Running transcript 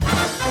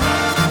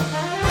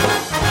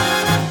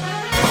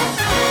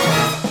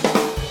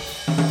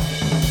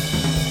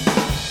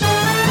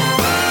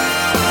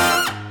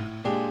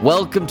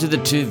Welcome to the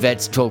Two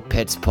Vets Talk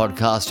Pets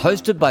podcast,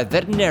 hosted by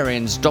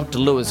veterinarians Dr.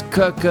 Lewis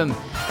Kirkham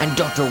and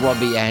Dr.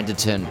 Robbie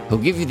Anderton, who'll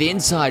give you the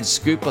inside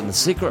scoop on the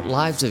secret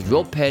lives of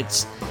your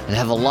pets and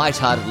have a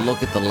light-hearted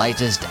look at the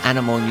latest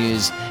animal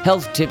news,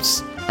 health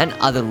tips, and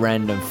other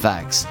random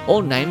facts.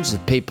 All names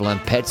of people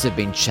and pets have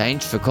been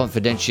changed for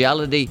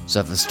confidentiality, so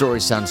if a story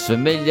sounds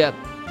familiar,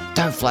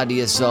 don't flatter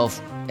yourself.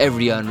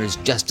 Every owner is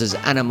just as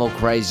animal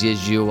crazy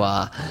as you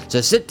are. So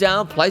sit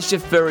down, place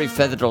your furry,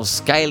 feathered or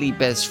scaly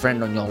best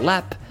friend on your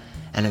lap,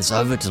 and it's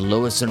over to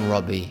Lewis and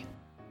Robbie.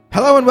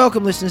 Hello and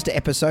welcome, listeners, to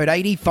episode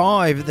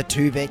 85 of the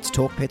Two Vets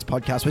Talk Pets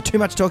podcast, where too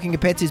much talking to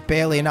pets is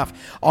barely enough.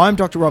 I'm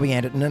Dr. Robbie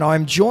Anderton, and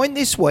I'm joined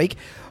this week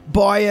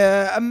by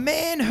a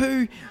man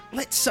who,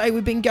 let's say,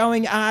 we've been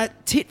going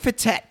tit for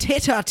tat,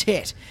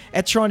 tete-a-tete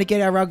at trying to get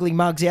our ugly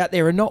mugs out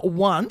there, and not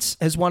once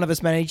has one of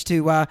us managed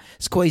to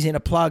squeeze in a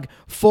plug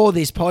for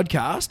this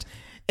podcast.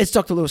 It's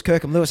Dr. Lewis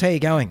Kirkham. Lewis, how are you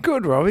going?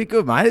 Good, Robbie.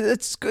 Good, mate.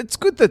 It's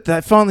good that they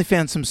finally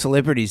found some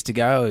celebrities to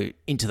go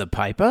into the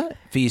paper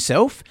for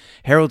yourself.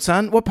 Herald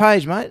Sun. What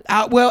page, mate?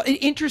 Well,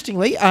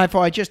 interestingly, if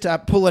I just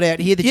pull it out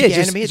here, the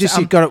Gigantomy,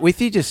 you've got it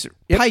with you.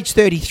 Page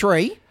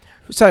 33.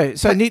 So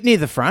near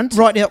the front.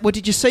 Right now, well,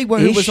 did you see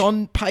who was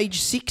on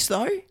page 6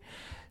 though?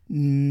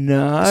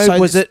 No. So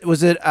was it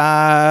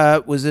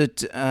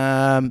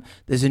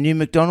there's a new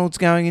McDonald's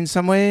going in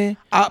somewhere?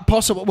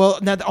 Possible. Well,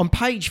 no, on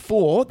page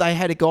 4, they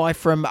had a guy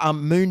from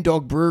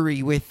Moondog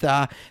Brewery with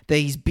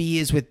these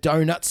beers with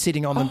donuts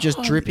sitting on them,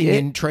 just dripping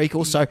in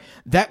treacle. So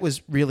that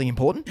was really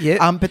important.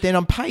 Yeah. But then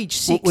on page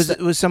 6,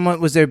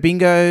 was there a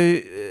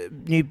bingo,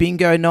 new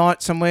bingo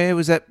night somewhere?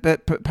 Was that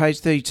page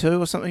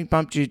 32 or something?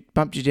 Bumped you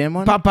down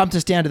one? Bumped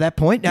us down to that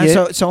point. No,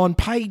 yeah. So on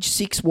page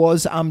 6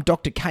 was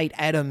Dr. Kate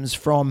Adams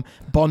from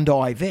Bondi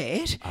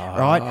Vet,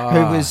 right,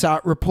 who was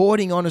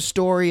reporting on a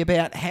story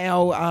about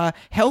how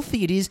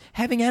healthy it is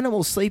having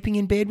animals sleeping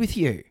in bed with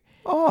you.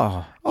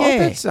 Yeah.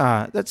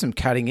 That's some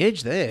cutting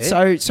edge there.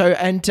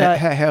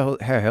 How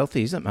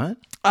healthy is it, mate?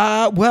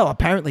 Well,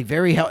 apparently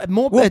very healthy.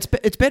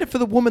 It's better for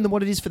the woman than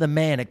what it is for the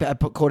man,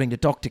 according to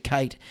Dr.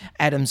 Kate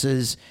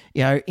Adams's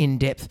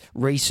in-depth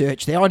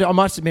research there. I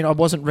must admit I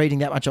wasn't reading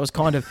that much. I was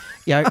kind of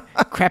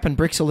crapping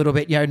bricks a little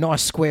bit.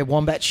 Nice square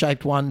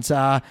wombat-shaped ones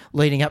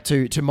leading up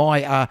to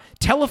my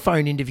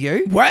telephone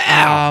interview.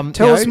 Wow!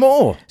 Tell us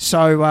more.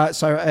 So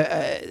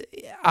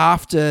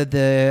after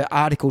the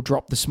article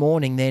dropped this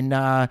morning, then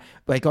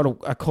they got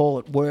a call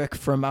at work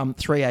from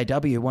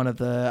 3AW, one of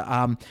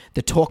the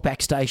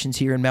talkback stations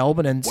here in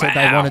Melbourne, and said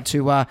they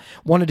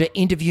wanted to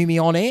interview me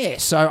on air.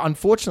 So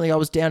unfortunately, I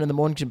was down in the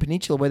Mornington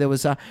Peninsula where there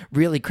was a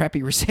really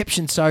crappy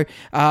reception. So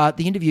the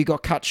interview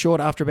got cut short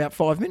after about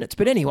 5 minutes.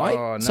 But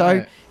anyway,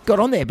 So got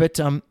on there. But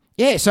so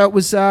it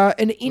was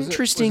an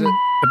interesting. Was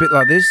it a bit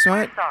like this,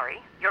 mate? Sorry.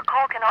 Your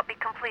call cannot be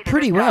completed.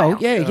 Pretty well,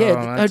 yeah.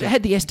 Oh, It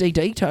had the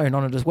STD tone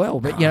on it as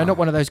well, but not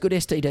one of those good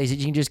STDs that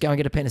you can just go and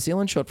get a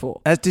penicillin shot for.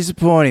 That's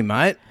disappointing,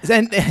 mate.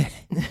 I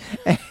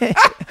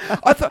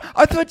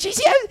thought, geez,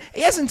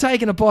 he hasn't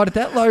taken a bite at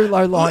that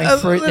low-lying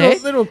fruit there.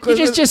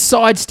 You just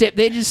sidestep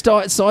there,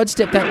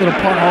 sidestep that little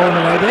pothole in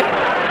the road there.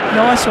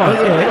 Nice one.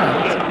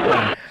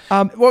 Yeah.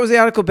 What was the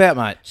article about,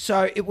 mate?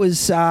 So it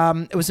was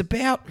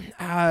about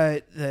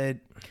the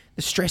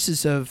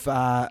stresses of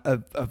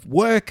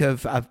work,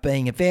 of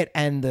being a vet,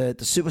 and the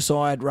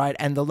suicide rate,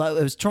 and it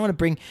was trying to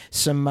bring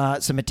some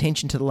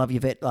attention to the Love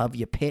Your Vet, Love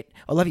Your Pet,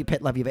 or Love Your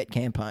Pet, Love Your Vet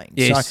campaign.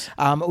 Yes.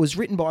 So it was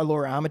written by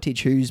Laura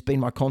Armitage, who's been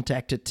my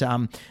contact at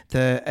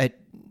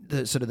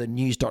the sort of the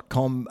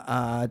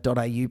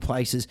news.com.au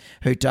places,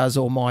 who does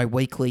all my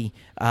weekly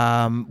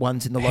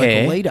ones in the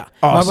local leader.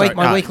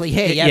 My weekly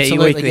hair, yeah,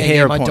 absolutely. Your weekly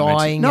hair my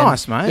appointments. dyeing.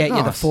 Nice, and, mate.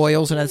 Yeah, the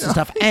foils and that sort of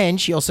stuff.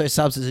 And she also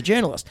subs as a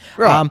journalist.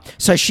 Right.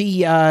 So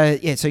she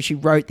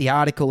wrote the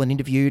article and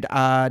interviewed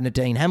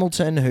Nadine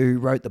Hamilton, who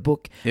wrote the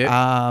book. Yep.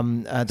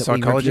 That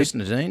psychologist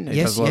Nadine, who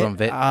does a lot on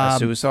vet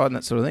suicide and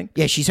that sort of thing.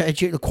 Yeah, she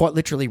quite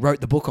literally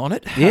wrote the book on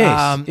it.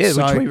 Yes,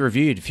 which we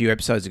reviewed a few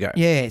episodes ago.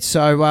 Yeah,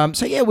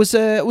 it was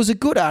a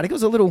good article. It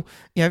was a little,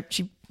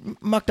 she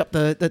mucked up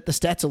the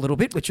stats a little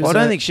bit, which was. I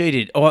don't think she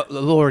did. Oh,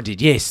 Laura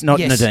did. Yes, not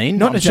Nadine.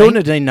 Not I'm Nadine. sure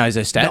Nadine knows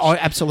her stats. No,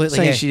 absolutely.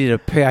 Saying she did a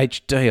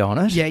PhD on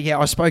it. Yeah.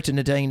 I spoke to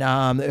Nadine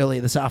earlier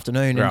this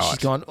afternoon, and she's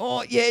gone.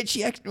 I think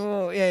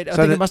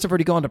it must have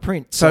already gone to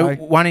print. So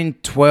 1 in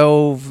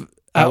 12.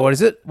 What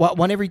is it?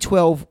 One every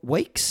 12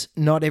 weeks,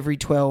 not every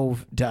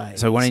 12 days.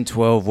 So 1 in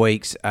 12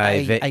 weeks,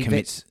 a vet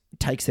commits.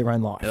 Takes their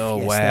own life. Oh,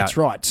 yes, wow. That's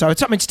right. So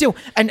it's, still,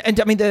 and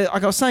I mean,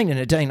 like I was saying to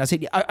Nadine, I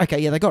said, okay,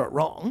 yeah, they got it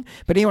wrong.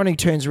 But anyone who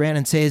turns around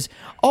and says,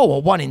 oh,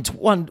 well,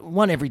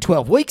 one every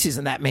 12 weeks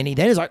isn't that many,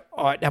 then it's like,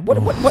 all right, now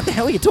what the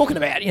hell are you talking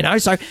about?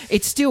 So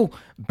it's still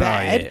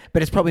bad,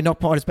 but it's probably not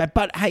quite as bad.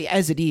 But hey,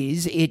 as it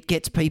is, it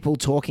gets people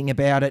talking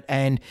about it,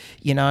 and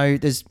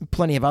there's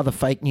plenty of other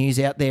fake news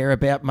out there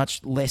about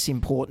much less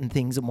important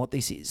things than what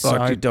this is.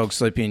 Like your dog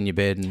sleeping in your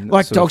bed, and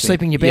like dog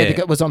sleeping in your bed.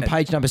 It was on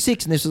page number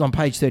 6, and this was on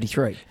page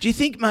 33. Do you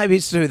think maybe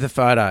it's through the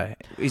photo?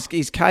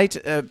 Is Kate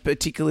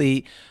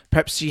particularly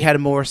perhaps she had a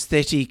more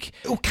aesthetic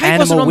Well, Kate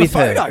wasn't animal on with the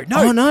photo. her.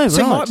 No, Oh, no,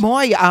 so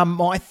right.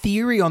 my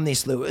theory on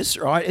this, Lewis,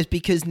 right, is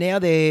because now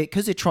they're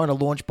trying to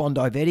launch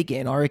Bondi Vet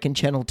again. I reckon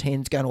Channel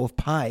 10's going to have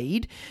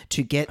paid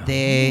to get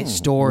their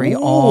story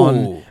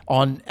Ooh.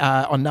 on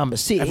Number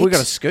 6. Have we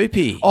got a scoop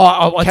here?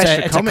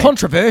 It's a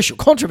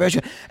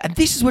controversial, and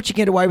this is what you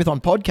get away with on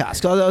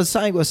podcasts. I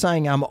was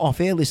saying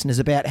off-air, listeners,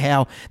 about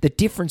how the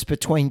difference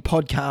between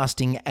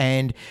podcasting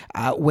and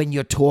when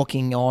you're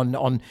talking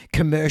on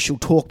commercial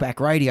talkback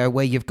radio,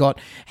 where you've got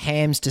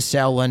hams to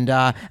sell and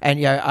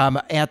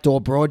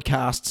outdoor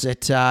broadcasts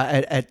at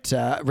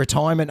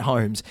retirement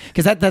homes,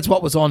 because that's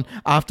what was on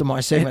after my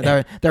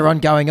segment. They're on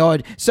going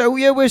on. So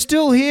yeah, we're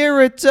still here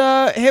at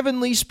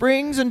Heavenly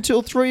Springs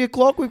until 3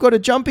 o'clock. We've got a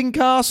jumping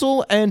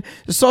castle and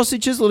the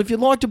sausages. Well, if you'd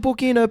like to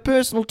book in a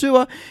personal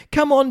tour,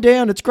 come on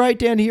down. It's great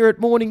down here at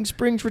Morning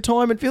Springs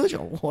Retirement Village.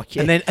 Oh,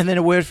 yeah. And then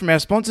a word from our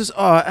sponsors.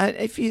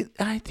 I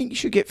think you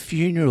should get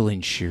funeral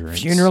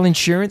insurance. Funeral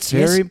insurance,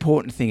 Very yes.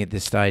 important thing at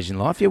this stage in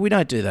life. Yeah, we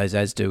don't do those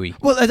as, do we?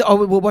 Well,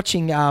 we were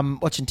watching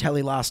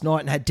telly last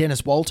night and had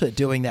Dennis Walter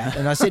doing that.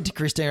 And I said to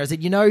Christina, I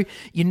said, you know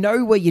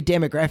where your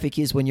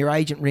demographic is when your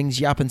agent rings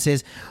you up and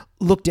says,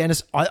 look,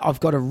 Dennis, I've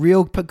got a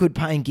real good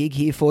paying gig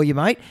here for you,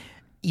 mate.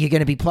 You're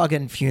going to be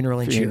plugging funeral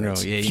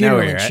insurance. Yeah,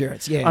 funeral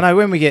insurance, yeah. I know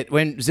when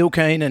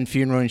Zilkeen and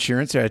Funeral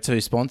Insurance are our two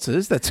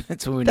sponsors, that's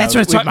when we know That's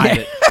when it's we've like-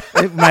 made it.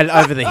 We've made it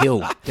over the hill.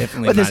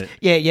 Definitely But made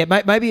it.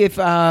 yeah. Maybe if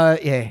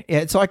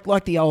it's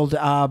like the old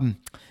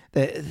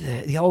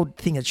the old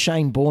thing that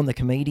Shane Bourne, the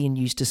comedian,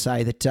 used to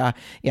say that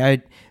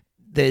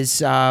there's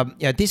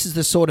this is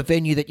the sort of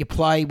venue that you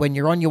play when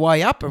you're on your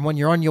way up and when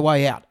you're on your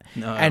way out.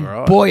 And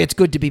right. boy, it's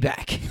good to be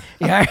back.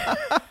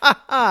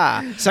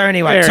 So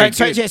anyway, Very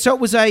so good. it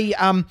was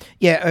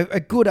a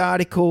good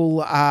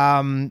article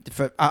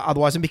for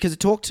otherwise, and because it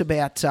talks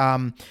about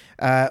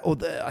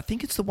I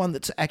think it's the one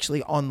that's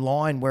actually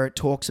online where it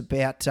talks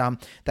about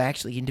they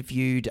actually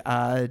interviewed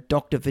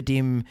Dr.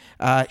 Vadim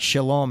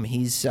Shalom,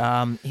 his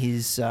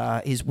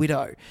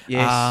widow.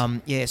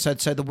 Yes. So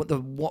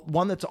the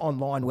one that's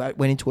online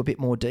went into a bit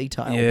more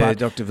detail. Yeah, but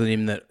Dr.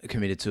 Vadim that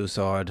committed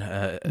suicide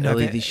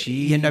early this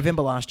year. Yeah,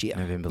 November last year.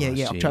 November yeah, last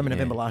yeah, year, October, yeah.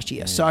 November last year.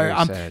 Yeah,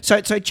 So very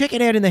sad. so check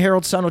it out in the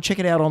Herald Sun or check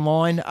it out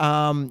online.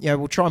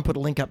 We'll try and put a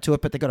link up to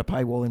it, but they've got a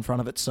paywall in front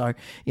of it, so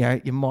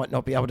you might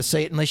not be able to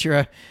see it unless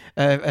you're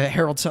a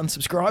Herald Sun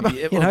subscriber.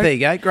 Yeah, well, there you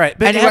go. Great.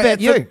 And how about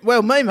you?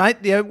 Well, me, mate,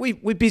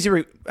 we're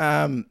busy.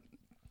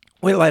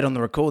 We're late on the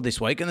record this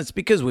week, and it's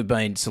because we've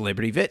been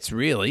celebrity vets,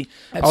 really.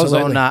 Absolutely.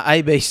 I was on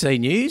ABC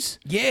News.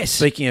 Yes.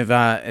 Speaking of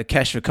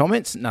cash for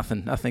comments,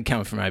 nothing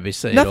coming from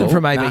ABC Nothing at all.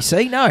 from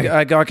ABC, no.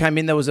 A guy came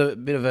in, there was a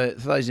bit of a,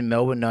 for those in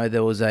Melbourne know,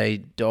 there was a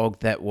dog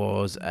that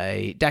was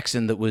a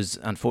Dachshund that was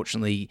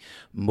unfortunately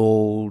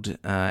mauled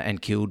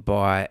and killed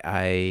by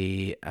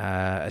a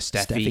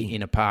staffy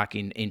in a park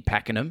in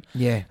Pakenham,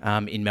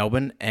 in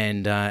Melbourne,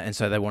 and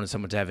so they wanted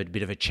someone to have a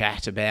bit of a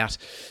chat about,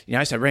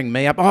 so rang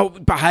me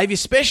up, behaviour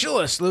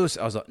specialist, Lewis.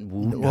 I was like,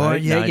 no.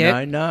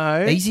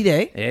 Easy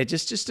there. Yeah,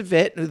 just a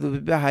vet with a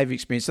behaviour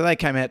experience. So they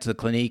came out to the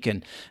clinic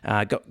and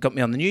got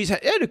me on the news.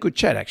 Had a good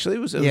chat actually.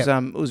 It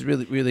was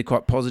really really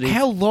quite positive.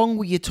 How long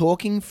were you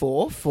talking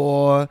for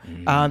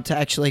to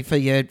actually for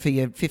your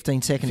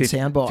 15-second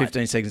soundbite?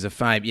 15 seconds of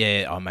fame.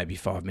 Yeah, maybe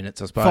 5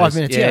 minutes, I suppose. 5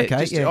 minutes, yeah,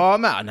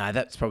 okay. No,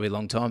 that's probably a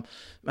long time.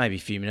 Maybe a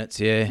few minutes,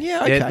 yeah.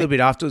 Yeah, okay. A little bit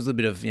afterwards, a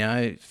little bit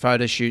of,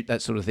 photo shoot,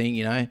 that sort of thing,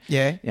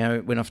 Yeah.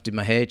 Went off, did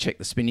my hair, checked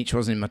the spinach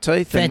wasn't in my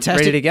teeth. Fantastic. And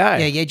ready to go.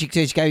 Yeah, you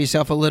just gave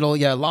yourself a little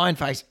lion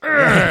face,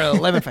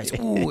 lemon face.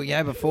 Ooh,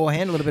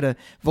 beforehand, a little bit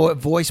of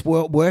voice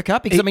work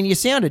up. Because, you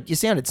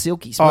sounded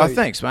silky smooth. Oh,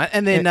 thanks, mate.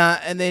 And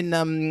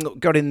then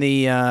got in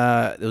the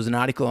there was an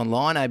article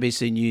online,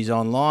 ABC News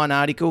Online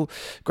article.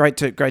 Great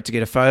to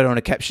get a photo and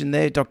a caption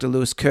there. Dr.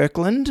 Lewis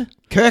Kirkland.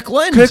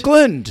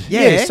 Kirkland.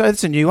 Yeah. So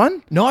that's a new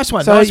one. Nice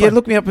one. So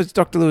look me up as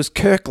Dr. Lewis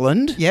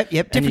Kirkland. Yep.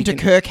 Different to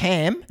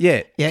Kirkham.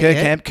 Yeah.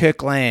 Kirkham,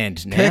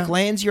 Kirkland. Now.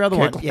 Kirkland's your other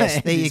one.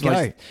 Yes, there you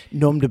go.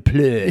 Nom de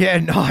plume. Yeah,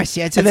 nice.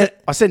 Yeah. And then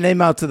I sent an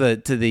email to the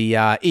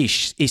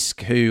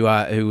Isk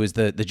who was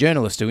the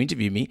journalist who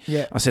interviewed me.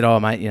 Yeah. I said,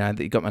 mate,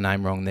 you got my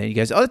name wrong there. He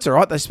goes, that's all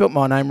right. They spelt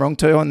my name wrong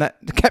too on the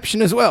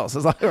caption as well. So I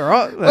was like, all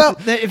right. Well,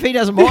 if he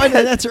doesn't mind,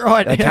 then that's all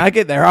right. They can't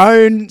get their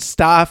own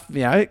staff,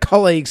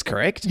 colleagues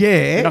correct.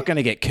 Yeah. You're not going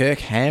to get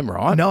Kirkham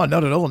right. No,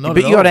 not at all.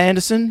 But you got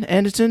Anderton.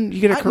 You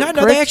get a correct.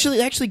 No, they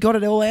actually got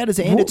it all out as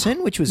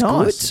Anderton, which was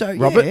nice. good. So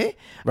Robert.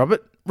 Robbie.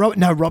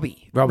 Robbie.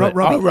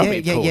 Robbie.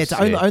 Of Yeah. course, It's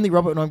only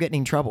Robert when I'm getting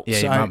in trouble. Yeah,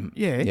 so, Mum.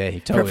 Yeah, he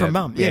told from me.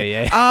 Mum.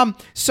 Yeah.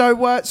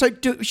 So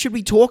should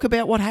we talk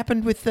about what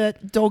happened with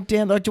that dog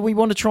down? Like, do we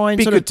want to try and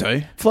Be sort good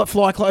of too.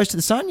 fly close to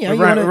the sun?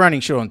 We're running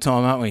short on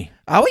time, aren't we?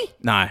 Are we?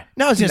 No.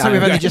 No, I was going to say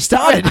we've only just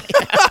started.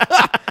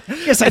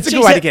 That's a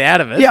good way to get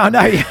out of it. Yeah, I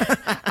know.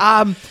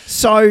 Yeah.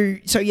 So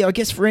I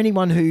guess for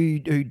anyone who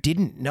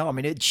didn't know,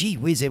 gee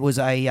whiz, it was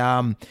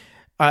a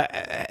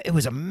it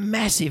was a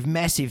massive,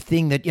 massive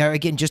thing that,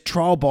 again, just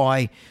trial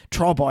by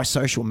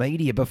social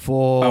media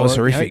before. Oh, it was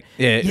horrific.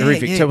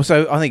 Horrific. Yeah.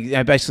 So I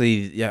think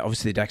basically,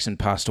 obviously Dachshund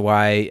passed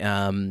away.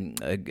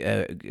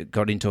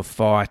 Got into a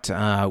fight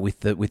with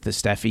the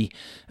Staffy,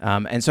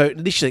 and so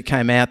initially it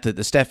came out that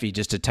the Staffy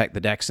just attacked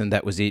the Dachshund.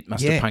 That was it.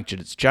 Must have punctured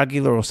its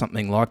jugular or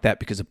something like that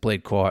because it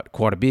bled quite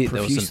a bit.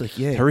 There was some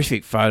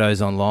horrific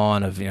photos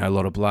online of a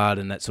lot of blood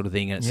and that sort of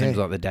thing. And it seems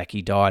like the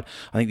Dachie died.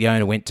 I think the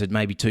owner went to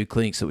maybe 2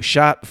 clinics that were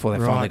shut before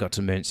they finally got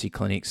to emergency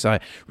clinics. So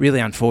really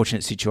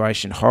unfortunate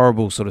situation,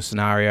 horrible sort of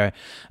scenario.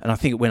 And I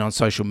think it went on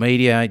social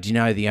media. Do you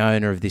know the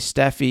owner of this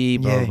Staffy?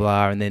 Blah, blah,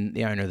 blah. And then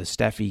the owner of the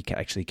Staffy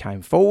actually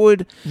came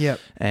forward. Yep.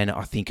 And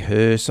I think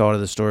her side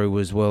of the story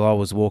was, well, I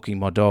was walking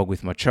my dog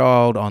with my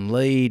child on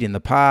lead in the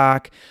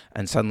park,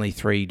 and suddenly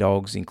 3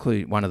 dogs,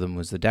 including one of them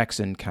was the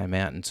Dachshund, came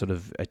out and sort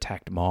of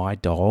attacked my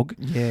dog.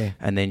 Yeah.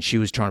 And then she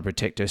was trying to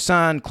protect her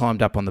son,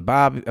 climbed up on the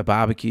a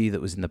barbecue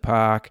that was in the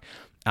park.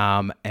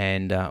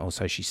 And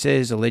also she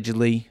says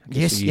allegedly.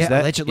 Allegedly.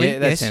 Yeah,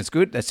 that sounds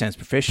good. That sounds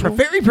professional.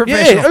 Very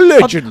professional. Yeah,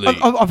 allegedly.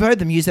 I've heard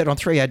them use that on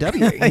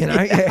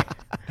 3AW.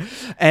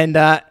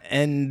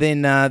 And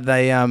then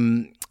they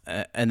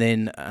and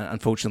then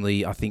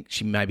unfortunately, I think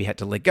she maybe had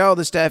to let go of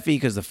the Staffy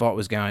because the fight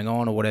was going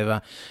on or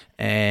whatever,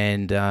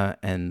 and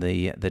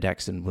the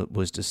Dachshund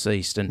was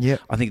deceased. And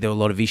I think there were a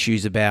lot of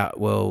issues about,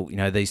 well,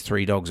 these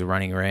 3 dogs are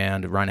running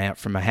around, run out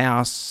from a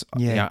house,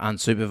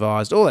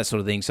 unsupervised, all that sort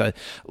of thing. So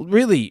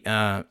really,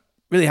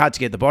 really hard to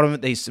get to the bottom of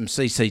it. There's some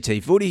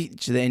CCT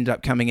footage that ended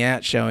up coming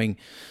out showing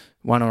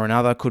one or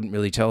another. Couldn't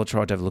really tell. I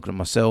tried to have a look at it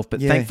myself. But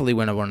thankfully,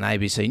 when I went on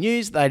ABC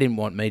News, they didn't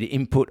want me to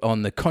input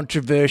on the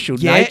controversial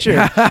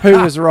nature of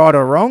who was right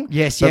or wrong.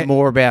 But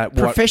more about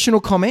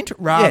professional comment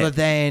rather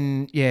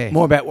than,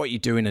 more about what you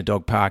do in a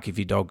dog park if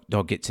your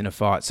dog gets in a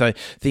fight. So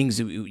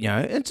things,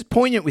 it's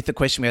poignant with the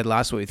question we had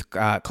last week with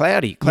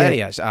Cloudy.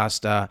 Cloudy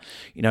asked,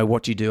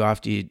 what do you do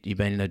after you've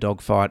been in a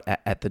dog fight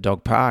at the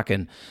dog park?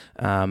 And,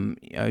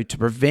 to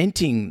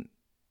preventing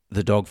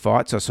the dog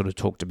fights, I sort of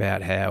talked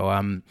about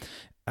how,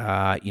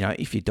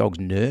 if your dog's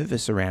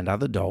nervous around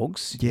other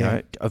dogs,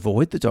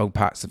 avoid the dog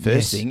parks. The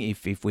first thing,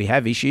 if we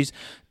have issues,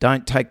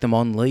 don't take them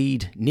on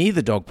lead near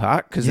the dog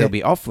park because there'll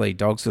be off-lead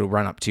dogs that'll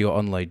run up to your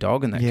on-lead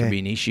dog, and that can be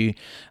an issue.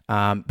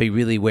 Be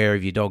really aware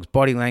of your dog's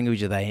body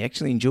language. Are they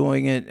actually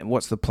enjoying it?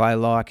 What's the play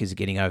like? Is it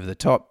getting over the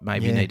top?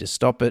 Maybe you need to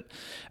stop it.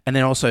 And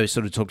then also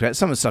sort of talked about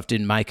some of the stuff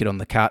didn't make it on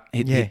the cut,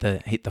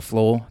 hit the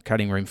floor,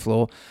 cutting room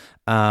floor.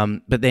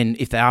 But then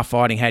if they are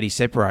fighting, how do you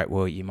separate?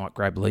 Well, you might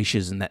grab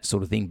leashes and that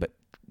sort of thing, but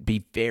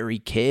be very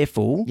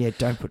careful. Yeah,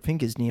 don't put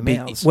fingers near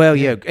mouths. Well,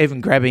 even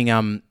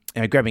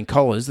grabbing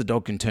collars, the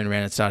dog can turn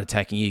around and start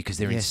attacking you because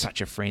they're in such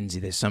a frenzy.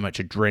 There's so much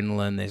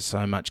adrenaline. There's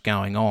so much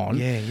going on.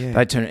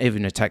 They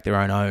even attack their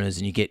own owners,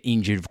 and you get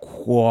injured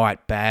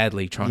quite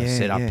badly trying to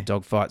set up a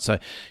dog fight. So,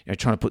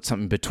 trying to put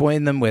something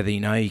between them, whether,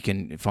 you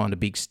can find a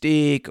big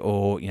stick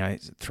or,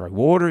 throw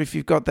water if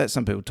you've got that.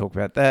 Some people talk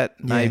about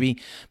that. Maybe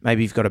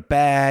you've got a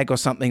bag or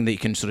something that you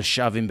can sort of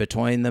shove in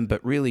between them,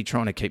 but really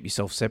trying to keep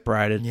yourself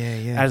separated.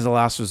 As a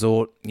last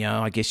resort,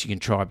 I guess you can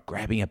try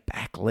grabbing a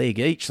back leg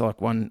each,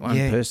 like one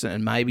person,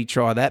 and maybe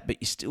try that, but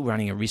you're still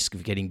running a risk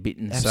of getting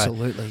bitten.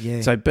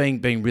 Absolutely, So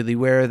being really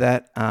aware of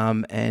that,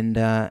 and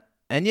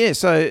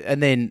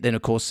then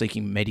of course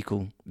seeking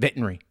medical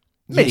veterinary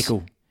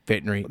medical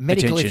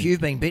attention. If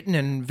you've been bitten,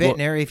 and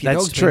veterinary if your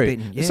dog's been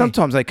bitten. Yeah.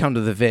 Sometimes they come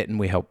to the vet and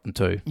we help them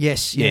too.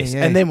 Yes,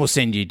 and then we'll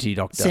send you to your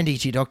doctor.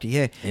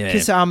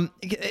 Because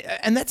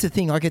and that's the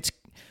thing. Like it's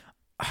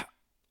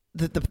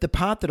the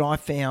part that I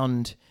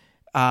found.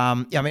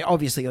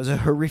 Obviously it was a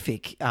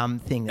horrific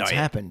thing that's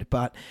happened,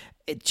 but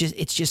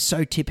it's just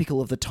so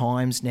typical of the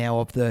times now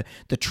of the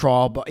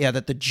trial,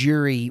 that the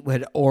jury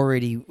had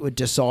already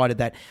decided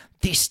that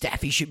this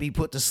Staffy should be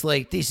put to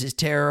sleep. This is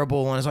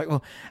terrible, and it's like,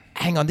 well,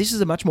 hang on, this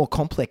is a much more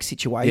complex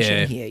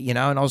situation here,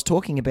 And I was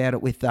talking about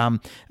it with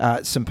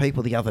some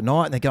people the other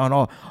night, and they're going,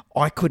 "Oh,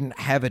 I couldn't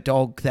have a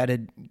dog that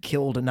had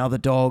killed another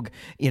dog,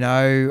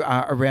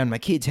 around my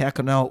kids. How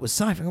can I know it was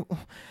safe?"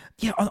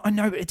 Yeah, I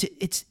know, but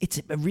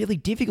it's a really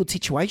difficult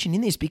situation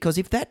in this, because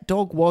if that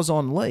dog was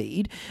on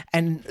lead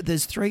and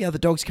there's 3 other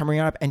dogs coming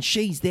up and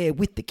she's there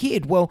with the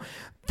kid, well,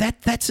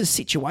 that's a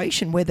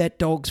situation where that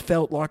dog's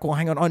felt like, well,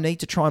 hang on, I need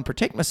to try and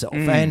protect myself.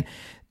 And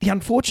the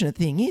unfortunate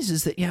thing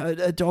is that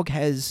a dog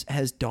has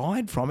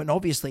died from it. And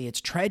obviously, it's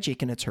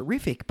tragic and it's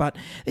horrific, but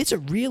it's a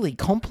really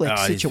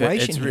complex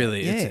situation. It's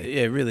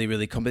really, really,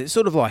 really complex. It's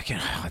sort of like,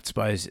 I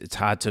suppose it's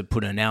hard to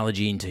put an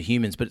analogy into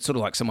humans, but it's sort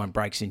of like someone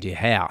breaks into your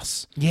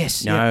house.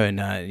 Yes, and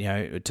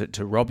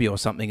to rob you or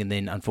something, and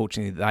then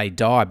unfortunately they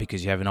die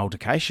because you have an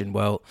altercation.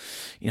 Well,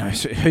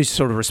 who's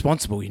sort of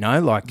responsible?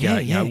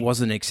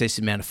 Was it an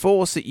excessive amount of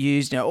force that you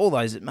used? All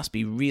those. It must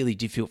be really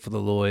difficult for the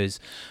lawyers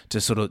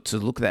to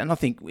look at that. And I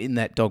think in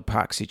that dog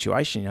park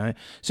situation,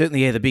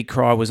 certainly, the big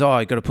cry was, "Oh,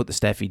 you got to put the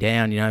Staffy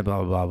down," blah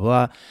blah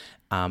blah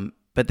blah.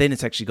 But then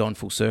it's actually gone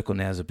full circle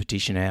now. There's a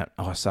petition out,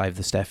 save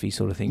the Staffy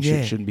sort of thing,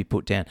 Yeah. shouldn't be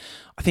put down.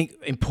 I think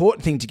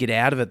important thing to get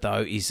out of it,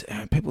 though, is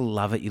people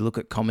love it. You look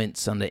at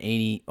comments under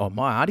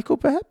my article,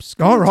 perhaps.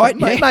 All right,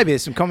 yeah. Maybe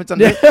there's some comments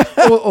under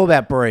all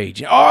about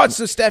breed. It's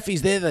the Staffies.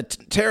 They're the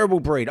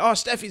terrible breed.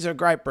 Staffies are a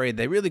great breed.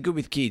 They're really good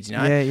with kids, you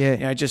know.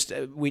 Yeah. Just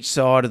which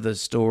side of the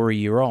story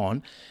you're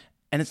on.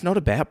 And it's not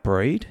about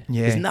breed.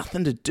 Yeah. There's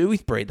nothing to do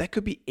with breed. That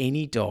could be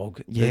any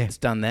dog that's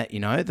done that,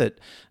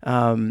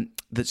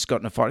 that's got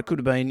in a fight. It could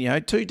have been,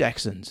 two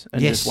Dachshunds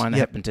and just one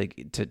happened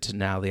to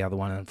nail the other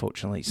one,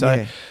 unfortunately.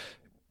 So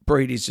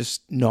breed is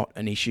just not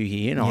an issue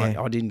here. And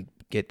I didn't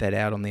get that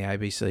out on the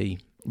ABC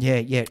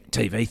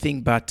TV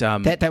thing, but...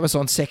 that was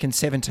on second,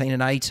 17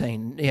 and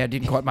 18. Yeah,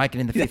 didn't quite make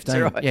it in the 15.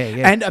 That's right.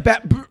 Yeah. And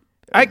about...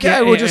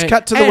 Okay, we'll just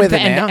cut to the weather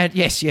now.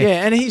 Yes.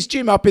 Yeah, and here's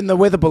Jim up in the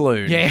weather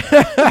balloon.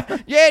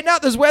 Yeah. No,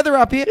 there's weather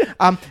up here.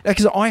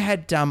 Because I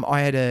had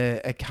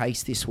a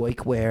case this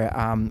week where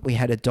we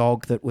had a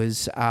dog that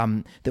was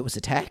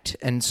attacked,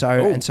 and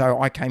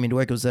so I came into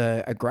work. It was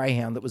a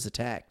greyhound that was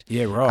attacked.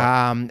 Yeah,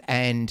 right.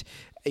 And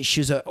she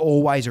was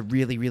always a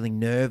really, really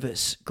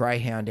nervous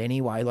greyhound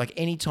anyway. Like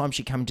any time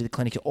she came into the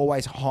clinic,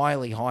 always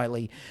highly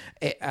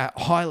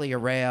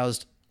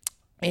aroused.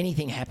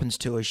 Anything happens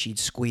to her, she'd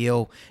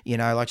squeal,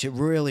 like she's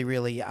really,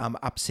 really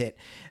upset.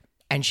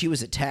 And she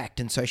was attacked,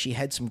 and so she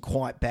had some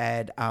quite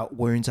bad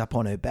wounds up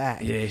on her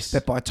back. Yes.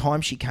 But by the time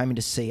she came in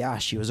to see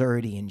us, she was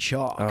already in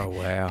shock. Oh,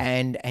 wow.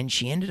 And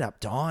she ended up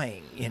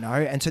dying,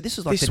 And so this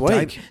was like This the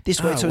week? day.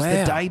 This week, so it was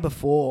the day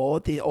before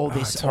all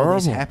this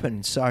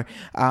happened. So,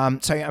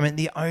 I mean,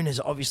 the owners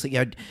obviously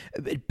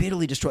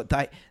bitterly distraught.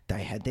 They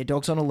had their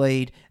dogs on a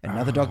lead.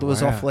 Another dog that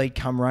was off lead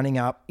come running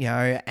up,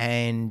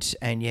 and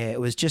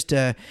it was just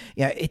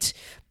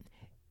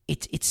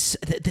it's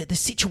the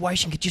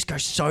situation could just go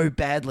so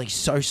badly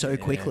so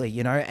quickly,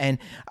 and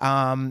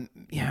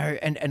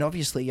and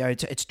obviously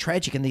it's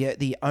tragic, and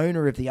the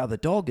owner of the other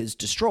dog is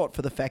distraught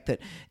for the fact that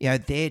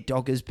their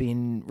dog has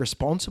been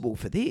responsible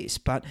for this,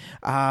 but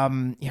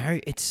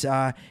it's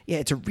a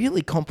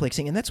really complex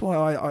thing, and that's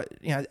why I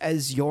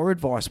as your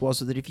advice was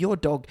that if your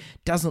dog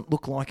doesn't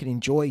look like it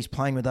enjoys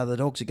playing with other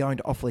dogs or going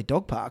to off-lead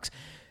dog parks,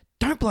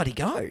 don't bloody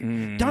go.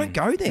 Don't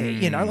go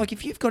there. Like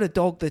if you've got a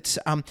dog that's,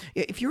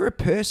 if you're a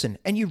person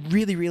and you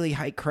really, really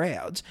hate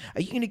crowds,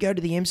 are you going to go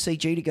to the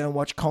MCG to go and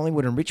watch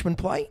Collingwood and Richmond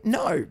play?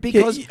 No,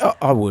 because...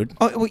 I would.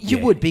 You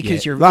would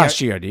because you're... Last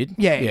year I did.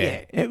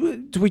 Yeah.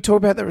 Did we talk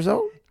about that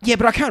result? Yeah,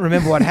 but I can't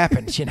remember what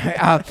happened,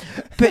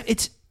 But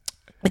it's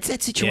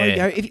that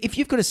situation, if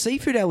you've got a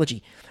seafood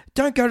allergy...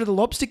 Don't go to the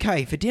Lobster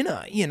Cave for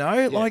dinner,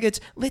 like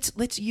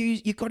let's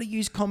use, you've got to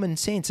use common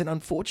sense. And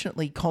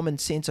unfortunately, common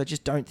sense, I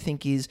just don't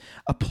think is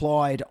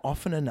applied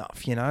often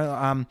enough,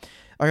 I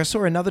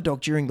saw another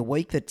dog during the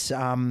week that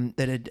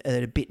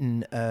had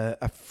bitten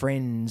a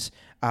friend's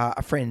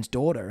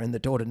daughter, and the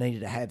daughter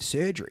needed to have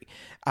surgery.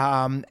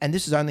 And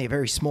this is only a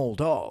very small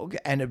dog,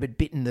 and it had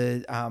bitten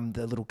the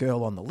little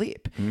girl on the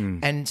lip.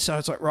 And so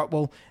it's like, right,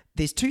 well,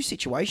 there's two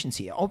situations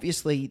here.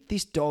 Obviously,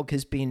 this dog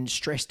has been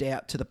stressed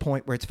out to the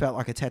point where it's felt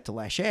like it's had to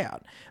lash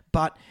out.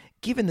 But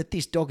given that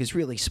this dog is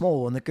really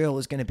small and the girl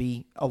is going to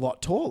be a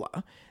lot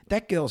taller,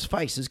 that girl's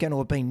face is going to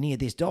have been near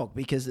this dog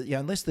because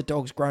unless the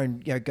dog's grown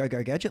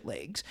go-go gadget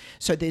legs.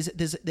 So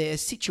there are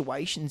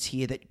situations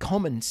here that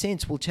common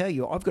sense will tell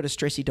you, I've got a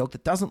stressy dog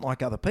that doesn't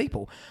like other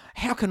people.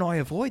 How can I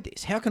avoid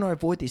this? How can I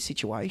avoid this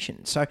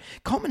situation? So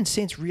common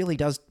sense really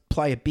does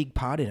play a big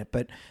part in it,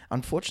 but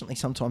unfortunately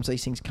sometimes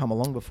these things come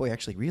along before you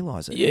actually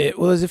realise it. Yeah,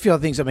 well, there's a few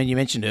other things. I mean, you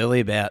mentioned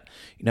earlier about,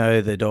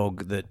 the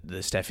dog,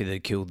 the Staffy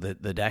that killed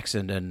the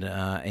Dachshund, and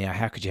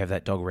how could you have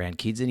that dog around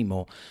kids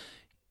anymore?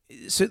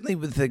 Certainly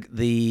with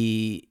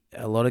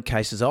a lot of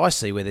cases I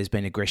see where there's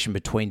been aggression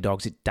between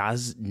dogs, it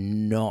does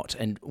not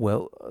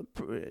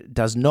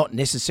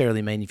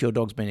necessarily mean if your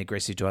dog's been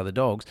aggressive to other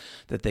dogs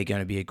that they're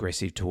going to be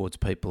aggressive towards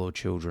people or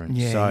children.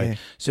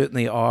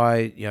 Certainly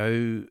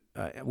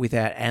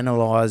without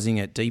analysing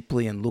it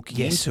deeply and looking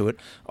into it,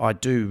 I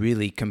do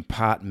really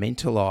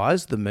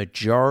compartmentalise the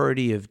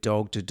majority of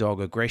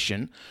dog-to-dog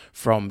aggression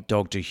from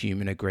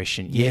dog-to-human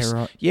aggression.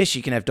 Yes,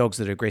 you can have dogs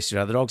that are aggressive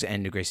to other dogs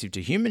and aggressive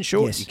to humans,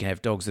 sure. Yes. You can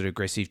have dogs that are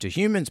aggressive to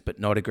humans but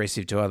not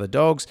aggressive to other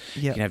dogs.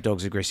 You can have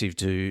dogs aggressive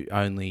to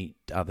only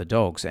other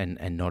dogs and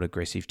not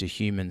aggressive to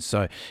humans.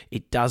 So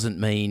it doesn't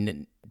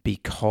mean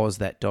because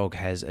that dog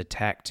has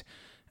attacked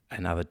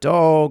another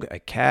dog, a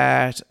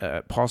cat,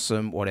 a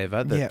possum,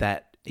 whatever,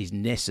 that is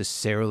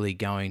necessarily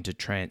going to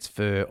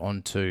transfer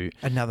onto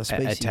another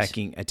species,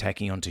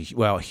 attacking onto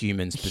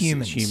humans.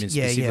 Humans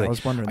specifically. I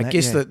was wondering. I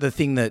guess the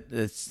thing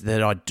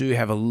that I do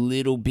have a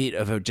little bit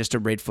of just a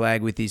red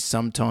flag with is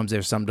sometimes there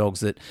are some dogs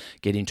that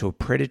get into a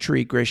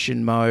predatory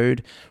aggression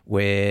mode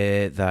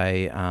where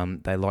they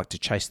like to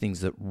chase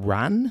things that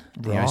run,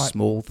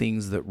 small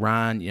things that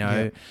run.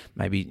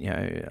 Maybe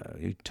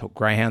you talk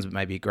greyhounds, but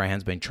maybe a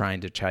greyhound's been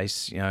trained to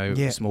chase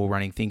small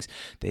running things.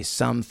 There's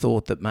some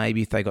thought that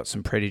maybe if they got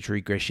some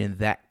predatory aggression,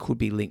 that could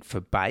be linked for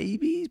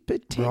babies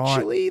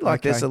potentially.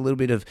 Like there's okay. a little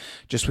bit of,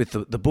 just with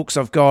the books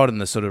I've got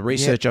and the sort of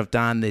research I've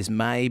done, there's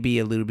maybe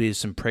a little bit of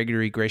some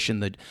predatory aggression,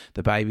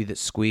 the baby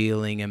that's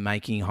squealing and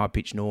making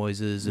high-pitched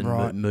noises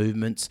and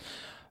movements.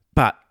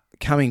 But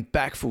coming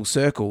back full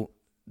circle,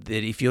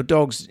 that if your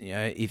dog's,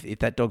 if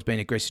that dog's been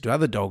aggressive to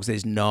other dogs,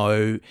 there's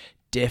no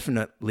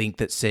definite link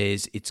that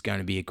says it's going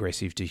to be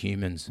aggressive to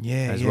humans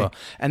as well.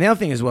 And the other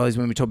thing as well is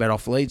when we talk about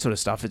off-lead sort of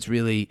stuff, it's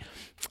really,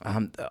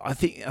 I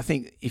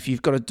think if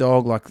you've got a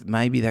dog like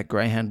maybe that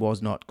greyhound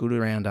was not good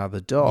around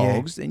other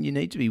dogs, then you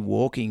need to be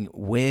walking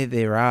where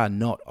there are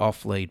not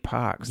off-lead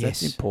parks.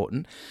 That's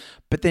important.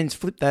 But then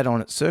flip that on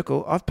its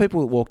circle. I've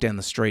people that walk down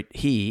the street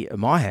here at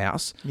my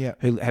house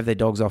who have their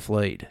dogs off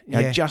lead,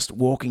 just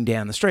walking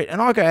down the street. And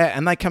I go out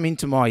and they come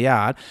into my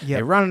yard.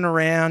 They're running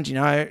around,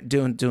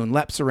 doing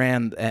laps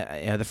around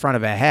the front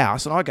of our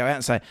house. And I go out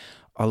and say,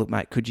 oh, look,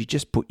 mate, could you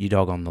just put your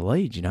dog on the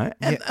lead,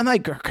 And they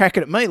crack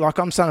it at me like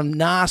I'm some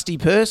nasty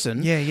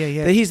person.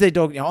 Here's their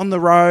dog on the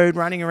road,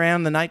 running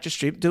around the nature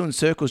strip, doing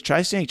circles,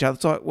 chasing each other.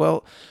 It's like,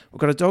 well, we've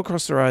got a dog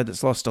across the road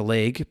that's lost a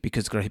leg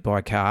because it got hit by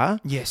a car.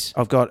 Yes.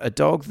 I've got a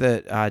dog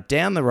that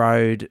down the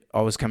road,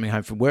 I was coming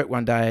home from work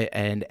one day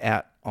and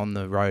out on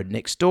the road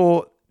next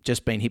door,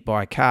 just been hit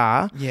by a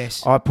car.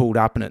 Yes. I pulled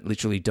up and it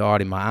literally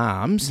died in my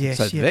arms. Yes,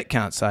 so the vet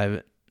can't save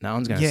it. No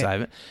one's going to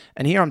save it.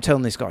 And here I'm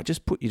telling this guy,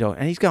 just put your dog,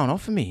 and he's going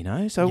off for me,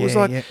 So it was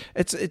like,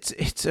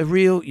 it's a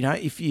real,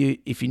 if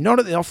you're not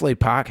at the off-lead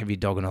park, have your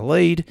dog on a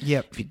lead.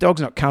 Yep. If your dog's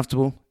not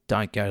comfortable,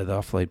 don't go to the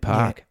off-lead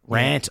park.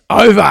 Rant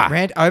over.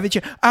 Rant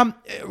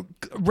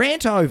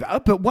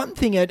over. But one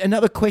thing,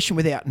 another question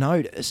without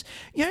notice,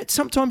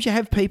 sometimes you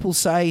have people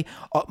say,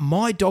 oh,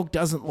 my dog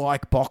doesn't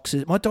like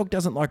boxers. My dog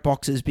doesn't like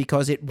boxers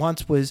because it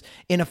once was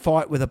in a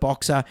fight with a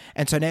boxer.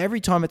 And so now every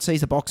time it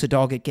sees a boxer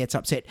dog, it gets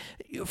upset.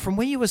 From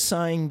where you were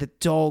saying that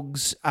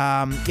dogs,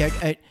 Sorry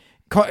about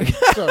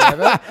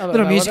that.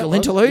 little musical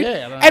interlude.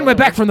 And we're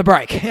back from the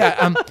break.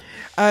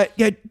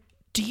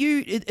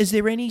 Is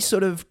there any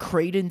sort of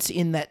credence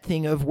in that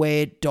thing of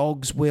where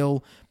dogs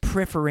will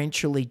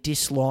preferentially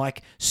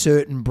dislike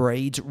certain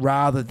breeds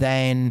rather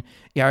than,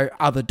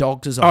 other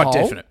dogs as a whole?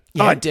 Definite.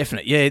 Yeah. Oh,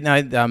 definite. Yeah,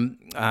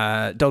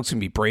 no, dogs can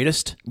be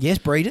breedist. Yes,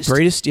 breedist.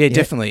 Breedist, yeah,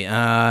 definitely.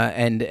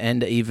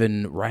 And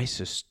even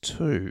racist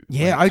too.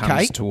 Yeah, when it okay.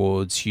 comes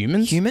towards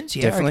humans. Humans,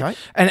 yeah, definitely.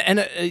 okay. And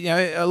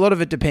a lot of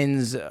it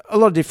depends, a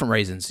lot of different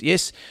reasons.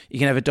 Yes, you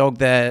can have a dog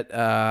that,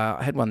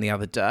 I had one the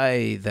other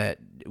day that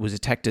was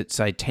attacked at,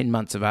 say, 10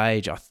 months of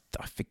age. I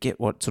forget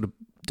what sort of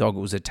dog it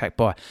was attacked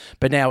by,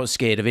 but now I was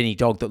scared of any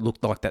dog that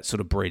looked like that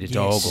sort of breed of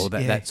dog or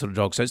that sort of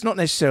dog. So it's not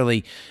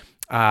necessarily,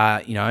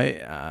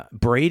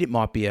 breed. It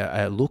might be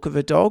a look of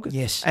a dog.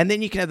 Yes. And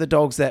then you can have the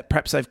dogs that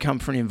perhaps they've come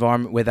from an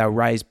environment where they're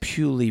raised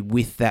purely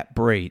with that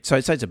breed. So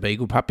say it's a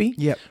beagle puppy.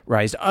 Yep.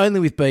 Raised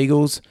only with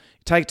beagles.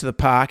 Take it to the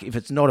park. If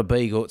it's not a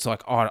beagle, it's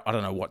like, I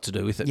don't know what to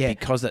do with it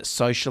because that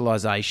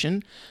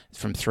socialisation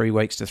from 3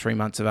 weeks to 3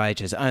 months of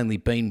age has only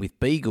been with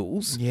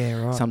beagles. Yeah,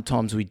 right.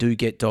 Sometimes we do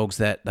get dogs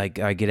that they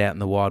get out in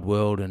the wide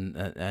world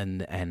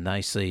and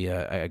they see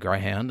a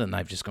greyhound and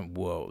they've just gone,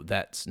 whoa,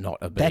 that's not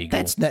a beagle.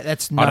 That's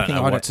nothing. I don't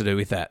know what to do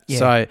with that.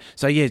 Yeah.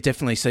 So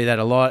definitely see that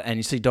a lot, and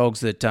you see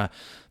dogs that are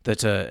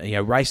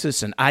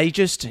racist and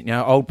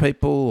ageist, old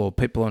people or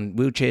people on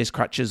wheelchairs,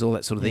 crutches, all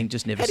that sort of thing.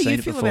 Just never seen it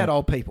before. How do you feel about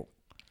old people?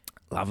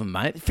 Love them,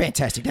 mate.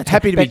 Fantastic. That's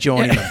Happy to be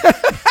joining them.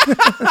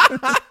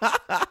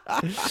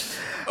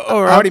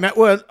 Alrighty, mate.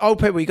 Well, old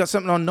people, you got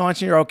something on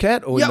 19-year-old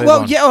cat? Or I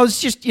was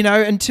just,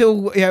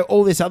 until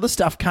all this other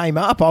stuff came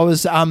up, I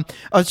was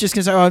just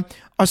going to say,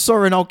 I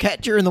saw an old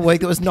cat during the week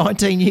that was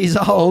 19 years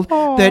old.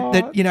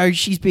 That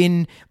she's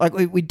been like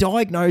we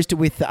diagnosed her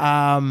with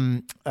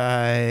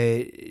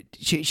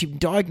she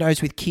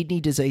diagnosed with kidney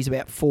disease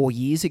about 4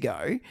 years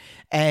ago,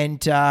 and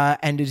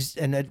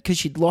because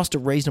she'd lost a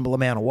reasonable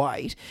amount of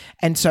weight,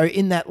 and so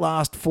in that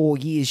last 4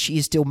 years she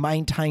has still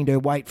maintained her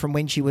weight from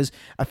when she was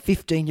a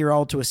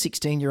 15-year-old to a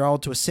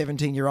 16-year-old to a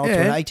 17-year-old to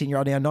an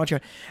 18-year-old now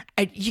 9-year-old,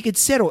 and you could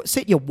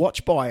set your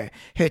watch by her.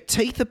 Her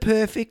teeth are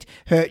perfect.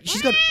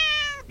 She's got.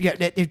 Yeah,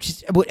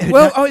 is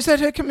that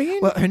her coming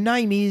in? Well, her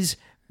name is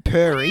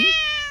Purry.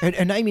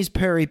 Her name is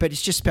Purry, but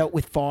it's just spelt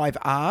with 5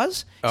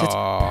 R's. So it's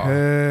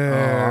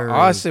Purry.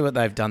 I see what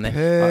they've done there.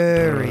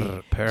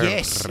 Purry. Purry.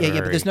 Yes, yeah,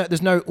 but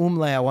there's no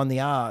umlaut on the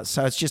R's,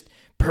 so it's just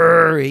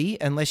Purry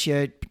unless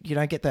you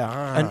don't get the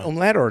R. An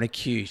umlaut or an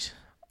acute?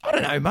 I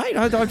don't know, mate.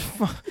 I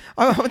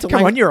went to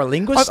Come on, you're a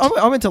linguist.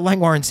 I went to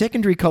Langwarrin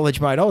Secondary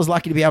College, mate. I was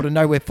lucky to be able to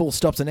know where full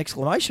stops and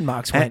exclamation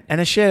marks went. And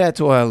a shout out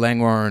to our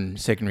Langwarrin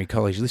Secondary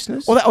College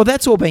listeners. Well,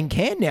 that's all been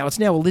canned now. It's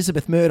now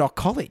Elizabeth Murdoch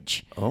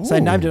College. Oh. So they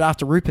named it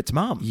after Rupert's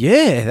mum.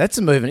 Yeah, that's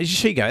a movement. Did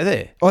she go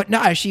there? Oh,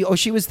 no, she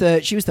was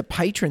the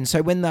patron.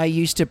 So when they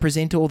used to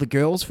present all the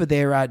girls for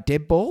their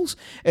Deb balls,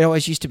 it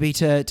always used to be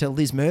to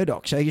Liz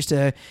Murdoch. So I used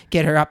to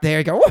get her up there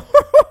and go,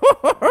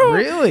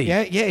 really?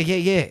 Yeah.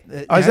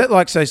 Is that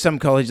like, so some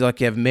colleges college,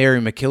 like you have Mary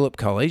MacKillop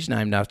College,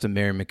 named after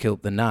Mary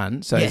MacKillop the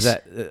nun. So is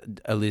Yes. that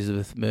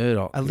Elizabeth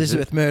Murdoch?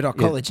 Elizabeth Murdoch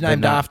Yeah, College, the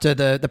named nun. after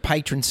the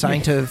patron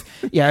saint of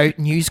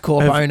News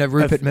Corp owner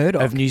Rupert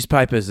Murdoch. Of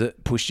newspapers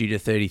that pushed you to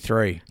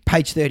 33.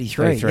 Page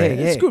 33. Yeah, yeah.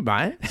 It's good,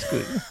 mate. It's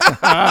good.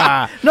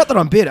 Not that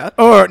I'm bitter.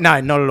 Or no,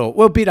 not at all.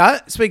 Well,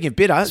 bitter. Speaking of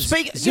bitter,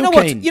 You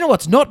know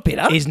what's not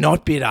bitter? is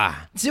not bitter.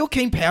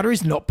 Zilkeen powder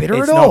is not bitter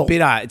It's at all. not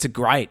bitter. It's a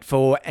great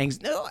for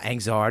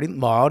anxiety,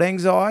 mild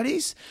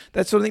anxieties,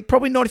 that sort of thing.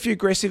 Probably not if you're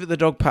aggressive at the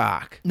dog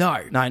park. No.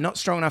 No, not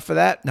strong enough for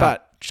that. No.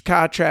 But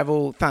car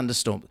travel,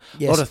 thunderstorm.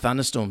 Yes. A lot of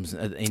thunderstorms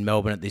in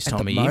Melbourne at this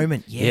time the of year.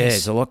 moment, Yeah, yes.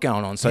 there's a lot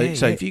going on. So Yeah,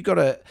 so yeah. if you've got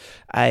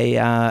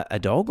a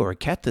dog or a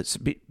cat that's a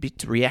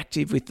bit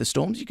reactive with the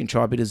storms, you can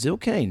try a bit of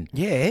Zilkeen.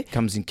 Yeah.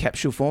 Comes in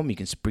capsule form. You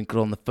can sprinkle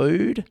it on the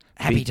food.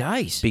 Happy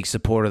days. Big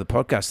supporter of the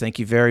podcast. Thank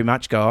you very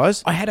much,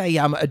 guys. I had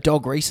a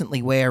dog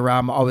recently where I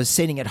was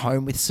sitting at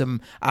home with some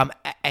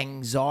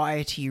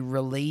anxiety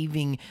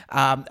relieving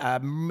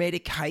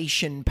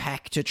medication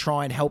pack to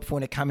try and help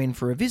when it come in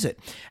for a visit.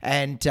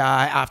 And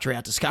after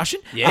our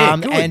discussion, Yeah,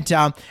 good.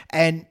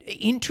 and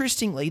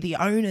interestingly, the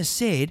owner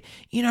said,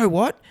 "You know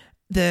what?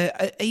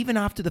 Even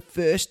after the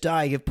first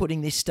day of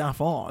putting this stuff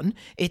on,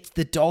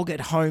 the dog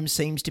at home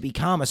seems to be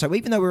calmer. So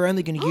even though we're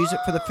only going to use it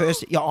for the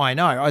first, I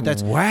know.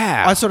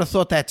 Wow. I sort of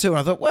thought that too, and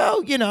I thought,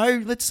 well,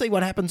 let's see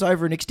what happens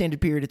over an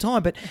extended period of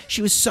time. But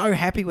she was so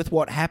happy with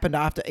what happened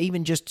after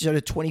even just sort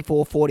of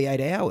 24, 48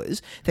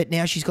 hours that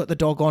now she's got the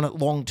dog on it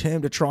long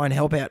term to try and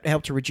help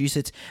to reduce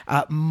its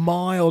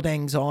mild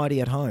anxiety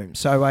at home.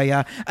 So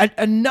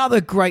another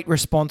great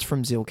response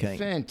from Zilkeen.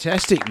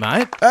 Fantastic,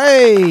 mate.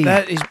 Hey,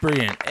 That is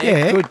brilliant.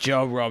 Yeah. Good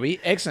job, Robbie.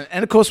 Excellent.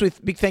 And of course,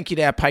 with big thank you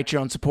to our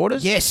Patreon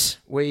supporters. yes.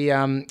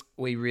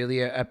 We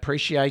really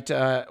appreciate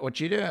what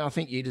you do. I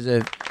think you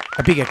deserve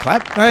a bigger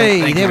clap. Hey,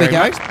 Thank there you we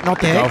very go. much.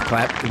 Not the Yeah. golf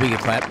clap, the bigger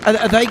clap.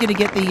 Are they going to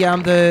get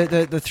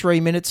the 3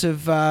 minutes of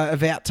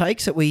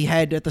outtakes that we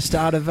had at the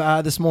start of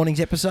this morning's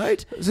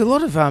episode? There's a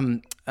lot of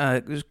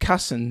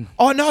cuss and...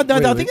 Oh no! I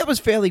Really? think that was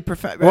fairly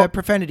What?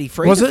 profanity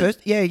free. Was it? First,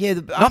 yeah.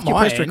 After you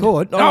my pressed end.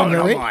 record, No, on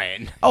your not end. my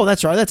end. Oh,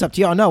 that's right. That's up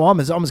to you. I know. I'm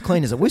as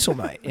clean as a whistle,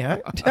 mate.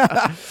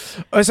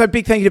 So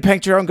big thank you to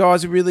Patreon,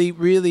 guys. We really,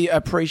 really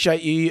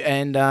appreciate you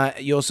and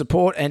your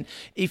support. And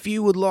if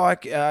you would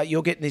like,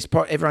 you're getting this.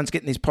 Everyone's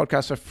getting this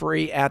podcast for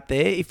free out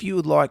there. If you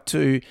would like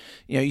to,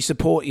 you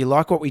support, you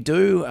like what we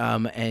do,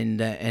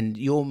 and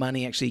your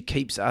money actually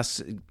keeps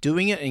us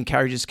doing it,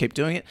 encourages us to keep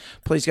doing it.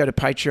 Please go to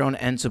Patreon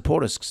and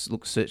support us.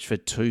 Search for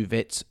Two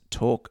Vets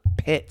Talk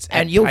Pets,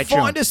 And you'll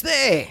find us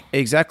there.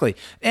 Exactly.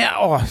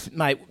 Now,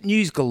 mate,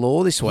 news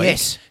galore this week.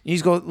 Yes.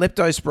 News galore.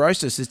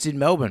 Leptospirosis. It's in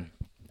Melbourne.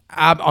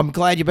 I'm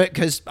glad you,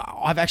 because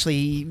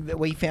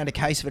we found a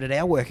case of it at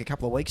our work a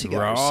couple of weeks ago.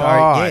 Right.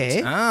 So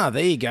yeah.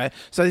 There you go.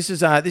 So this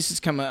has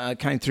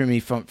came through me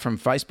from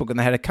Facebook, and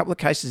they had a couple of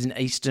cases in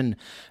eastern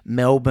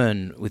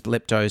Melbourne with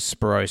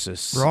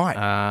leptospirosis.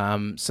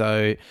 Right.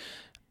 So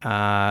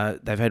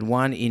they've had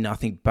one in, I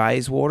think,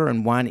 Bayswater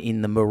and one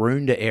in the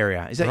Maroondah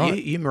area. Is that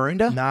Right. you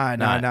Maroondah?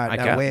 No.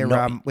 Okay. We're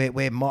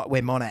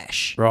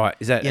Monash. Right.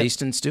 Is that Yep.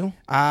 eastern still?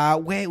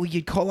 Where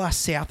you'd call us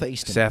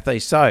southeastern.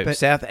 Southeast. So But-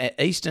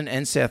 southeastern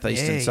and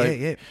southeastern. Yeah, So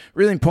yeah.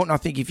 really important, I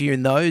think, if you're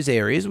in those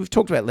areas. We've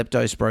talked about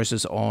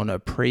leptospirosis on a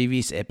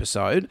previous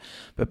episode,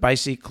 but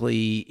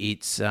basically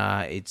it's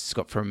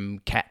got from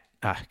cat,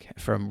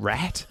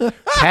 rat,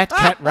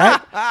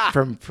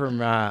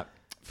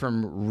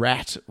 from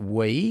rat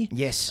wee.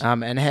 Yes.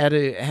 And how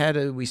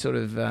do we sort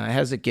of how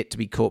does it get to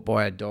be caught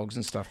by our dogs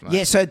and stuff, mate?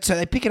 Yeah, so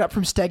they pick it up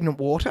from stagnant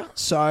water,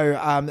 so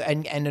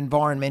and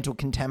environmental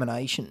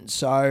contamination.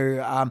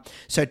 So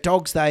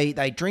dogs they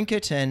drink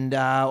it and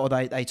or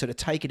they sort of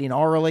take it in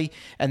orally,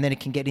 and then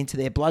it can get into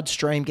their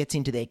bloodstream, gets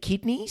into their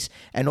kidneys,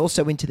 and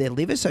also into their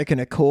liver. So it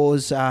can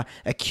cause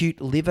acute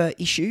liver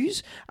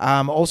issues.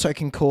 Also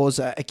can cause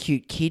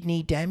acute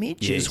kidney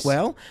damage Yes. as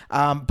well.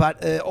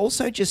 But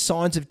also just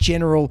signs of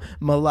general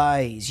malaise.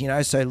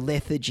 So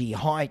lethargy,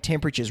 high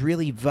temperatures,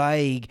 really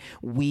vague,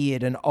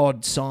 weird and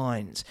odd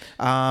signs.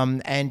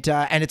 And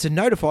it's a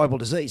notifiable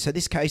disease. So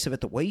this case of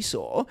it that we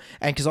saw,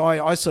 and because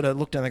I sort of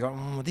looked and I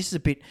go, this is a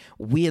bit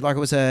weird. Like it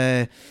was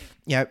a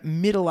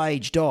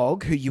middle-aged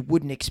dog who you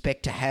wouldn't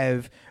expect to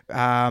have.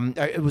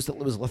 It was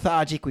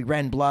lethargic. We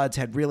ran bloods,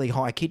 had really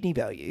high kidney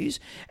values,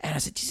 and I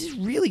said, "This is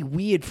really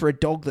weird for a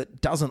dog that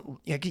doesn't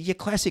your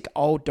classic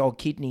old dog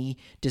kidney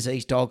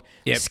disease dog,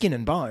 Yep. skin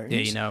and bones." Yeah,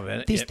 you know about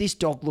it. This Yep. this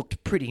dog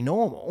looked pretty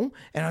normal,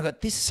 and I got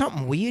this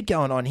something weird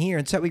going on here,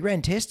 and so we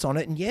ran tests on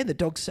it, and the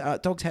dogs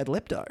had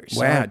leptos.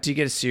 Wow. So- Do you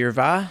get a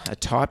Siravar, a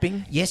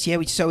typing? Yes,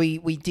 we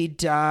did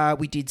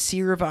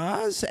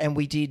Siravar's, and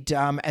we did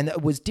and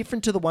it was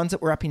different to the ones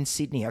that were up in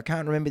Sydney. I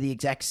can't remember the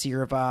exact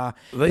Siravar.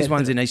 These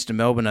ones in eastern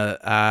Melbourne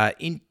are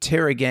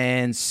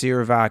Interrogan,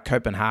 Siravar,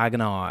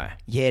 Copenhagen.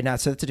 Yeah, no,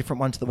 so that's a different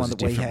one to the one a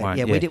that we different had. one,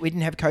 Yeah, yeah. we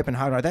didn't have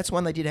Copenhagen. That's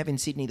one they did have in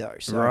Sydney, though.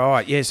 So.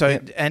 Right, yeah. So,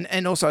 Yep.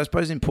 and also, I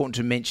suppose it's important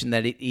to mention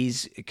that it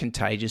is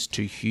contagious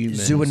to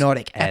humans.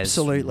 Zoonotic, as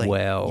absolutely.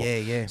 well. Yeah,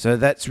 yeah. So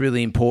that's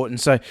really important.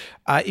 So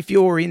if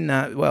you're in,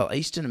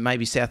 eastern and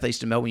maybe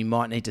southeastern Melbourne, you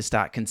might need to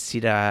start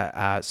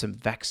consider some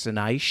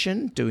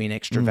vaccination, doing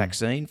extra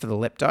vaccine for the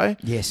lepto.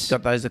 Yes.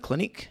 Got those at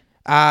clinic?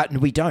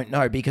 We don't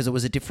know because it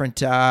was a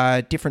different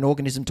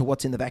organism to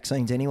what's in the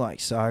vaccines anyway.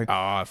 So,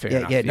 Fair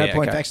enough. no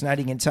point okay.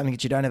 vaccinating in something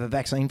that you don't have a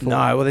vaccine for.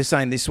 No, well, they're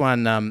saying this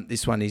one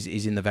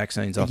is in the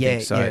vaccines, I Yeah,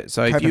 think. So, yeah.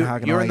 so if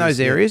Copenhagen you're in those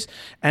yeah. areas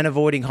and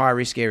avoiding high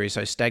risk areas,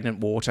 so stagnant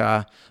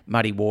water,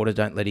 muddy water,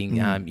 don't letting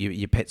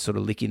your pets sort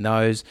of lick in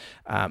those.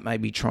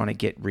 Maybe trying to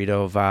get rid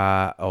of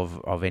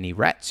any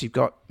rats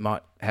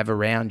might have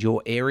around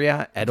your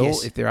area at all,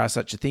 Yes. if there are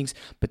such a things.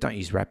 But don't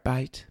use rat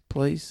bait,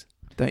 please.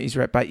 Don't use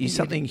rat bait. Use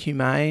something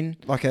humane.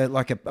 like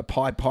a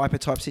Pied Piper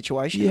type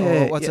situation.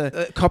 Yeah, Or what's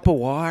copper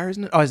wire,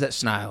 isn't it? Oh, is that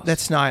snails?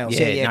 That's snails.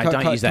 Yeah, Yeah. no,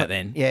 don't use that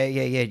then. Yeah.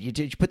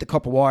 You put the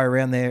copper wire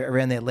around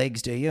their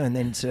legs, do you? And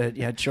then shoo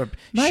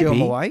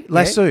them away.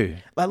 Lasso.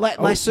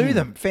 Lasso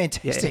them.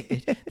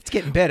 Fantastic. It's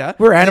getting better.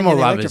 We're animal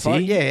They're lovers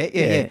electrified. here.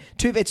 Yeah.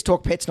 Two vets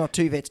talk pets, not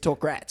two vets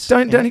talk rats.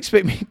 Don't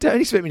expect me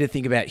to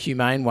think about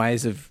humane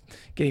ways of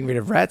getting rid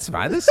of rats,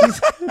 mate.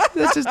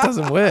 That just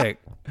doesn't work.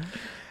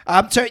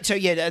 So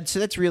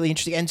that's really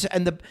interesting,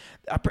 and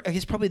I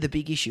guess probably the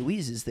big issue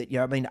is that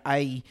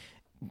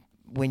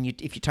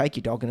if you take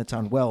your dog and it's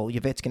unwell,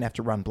 your vet's going to have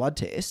to run blood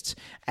tests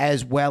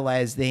as well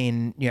as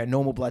then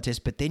normal blood tests,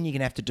 but then you're going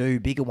to have to do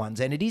bigger ones,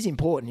 and it is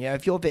important.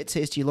 If your vet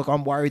says to you, "Look,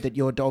 I'm worried that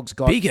your dog's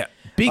got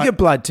Bigger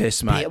blood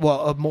tests, mate. Yeah,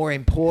 well, more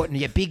important.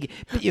 Bigger.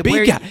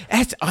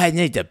 I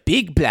need a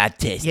big blood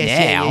test now.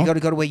 Yeah, you got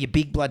to wear your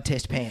big blood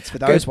test pants for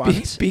those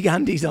ones. Big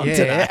undies on Yeah,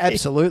 today.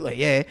 absolutely.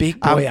 Yeah, Big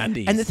boy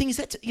undies. And the thing is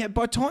that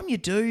by the time you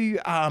do, your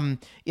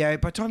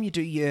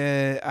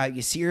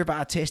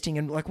Siravar testing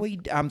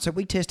and so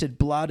we tested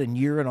blood and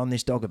urine on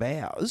this dog of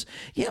ours.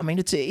 Yeah, I mean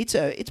it's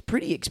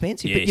pretty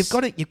expensive, Yes.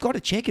 but you've got to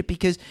check it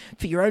because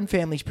for your own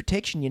family's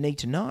protection, you need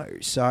to know.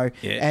 So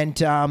and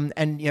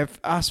for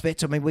us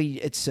vets, I mean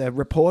it's a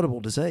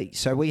reportable disease,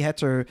 so we had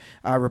to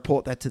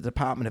report that to the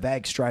Department of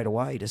Ag straight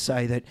away to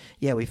say that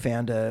we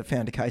found a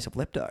case of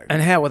lepto.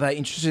 And how were they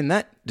interested in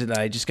that? Did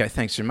they just go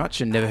thanks very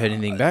much and never heard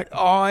anything back?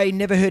 I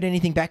never heard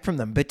anything back from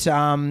them, but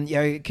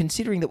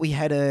considering that we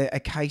had a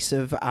case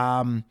of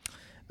the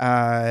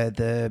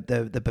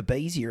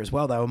Babesia as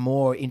well, they were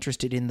more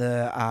interested in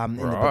the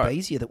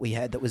Babesia that we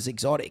had that was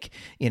exotic.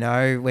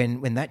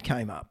 When that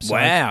came up. So,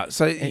 wow!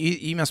 So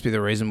you must be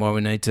the reason why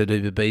we need to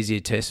do the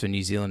Babesia test for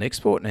New Zealand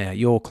export now.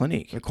 Your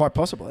clinic. Quite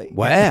possibly.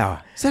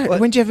 Wow! So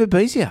when did you have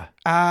Babesia?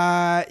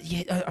 I'm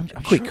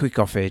Quick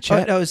off air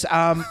chat. It was it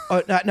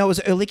was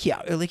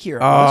Ehrlichia. Ehrlichia.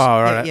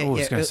 Right. I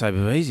was going to say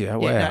Babesia.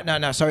 Wow. Yeah,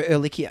 no. So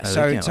Ehrlichia.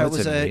 So Ehrlichia. it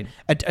was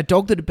a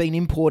dog that had been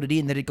imported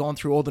in that had gone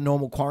through all the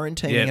normal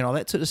quarantining and all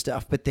that sort of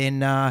stuff, but then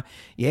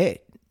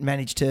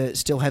managed to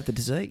still have the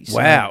disease.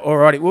 Wow.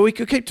 Alrighty. Well, we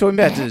could keep talking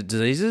about the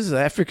diseases,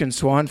 African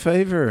swine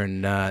fever,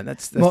 and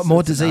that's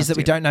more disease that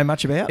we don't know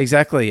much about.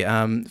 Exactly.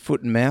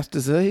 Foot and mouth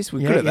disease.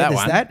 We're good at that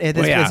one.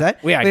 There's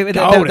that. We are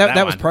gold at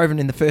that was proven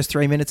in the first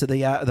 3 minutes of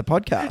the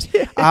podcast.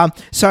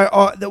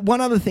 The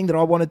one other thing that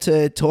I wanted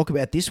to talk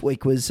about this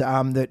week was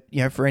that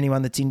for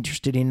anyone that's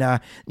interested in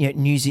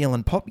New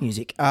Zealand pop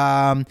music,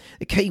 the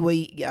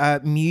Kiwi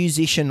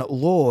musician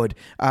Lorde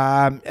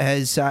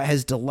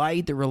has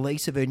delayed the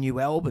release of her new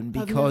album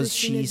because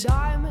she's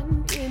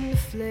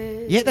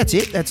that's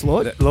it. That's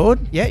Lorde.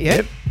 Lorde.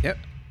 Yeah. Yep.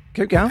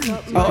 Keep going.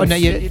 Oh no!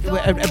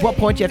 At what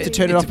point do you have to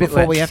turn it off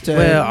before we have to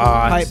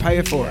pay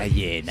her for it?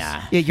 Yeah,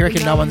 nah. Yeah, you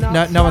reckon no one's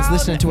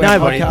listening to our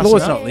podcast?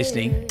 Lord's not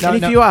listening. No,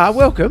 and if you are,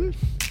 welcome.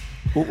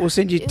 We'll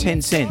send you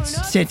 10 cents.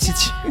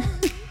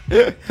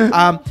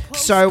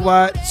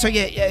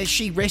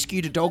 She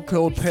rescued a dog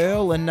called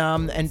Pearl,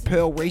 and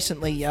Pearl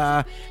recently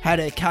had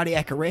a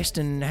cardiac arrest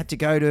and had to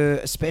go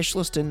to a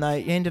specialist, and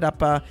they ended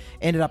up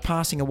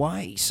passing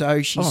away.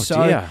 So she's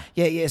so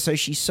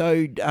she's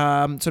so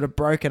sort of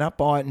broken up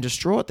by it and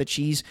distraught that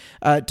she's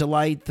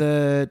delayed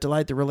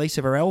the release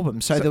of her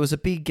album. So there was a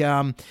big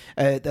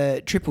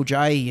the Triple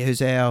J, who's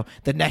the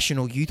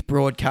national youth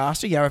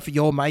broadcaster, for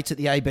your mates at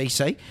the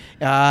ABC,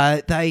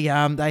 they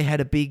had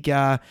a big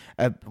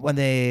when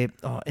they're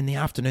in the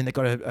afternoon, they've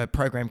got a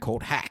program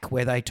called Hack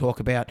where they talk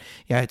about,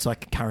 it's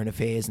like current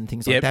affairs and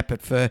things like that,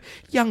 but for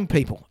young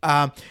people.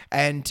 I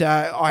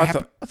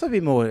thought it'd be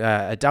more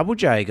a Double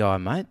J guy,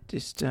 mate.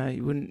 Just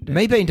you wouldn't.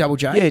 Me being Double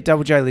J? Yeah,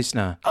 Double J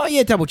listener. Oh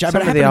yeah, Double J.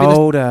 Some but of the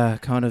old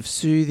kind of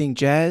soothing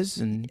jazz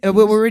and.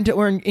 We're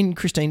in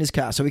Christina's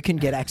car, so we couldn't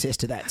get access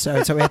to that.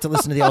 So we had to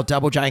listen to the old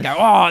Double J and go,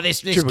 oh,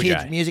 this kid's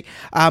music.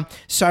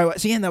 So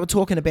they were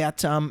talking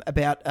about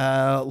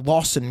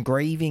loss and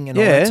grieving and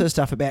all that sort of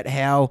stuff, about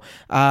how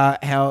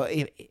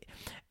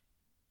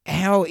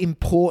how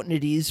important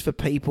it is for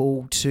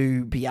people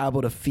to be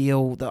able to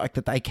feel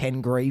that they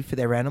can grieve for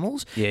their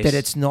animals. Yes. That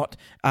it's not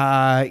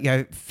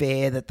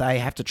fair that they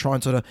have to try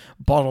and sort of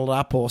bottle it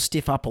up or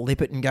stiff up a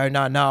lip it and go,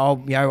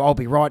 no, I'll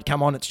be right.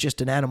 Come on, it's just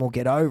an animal.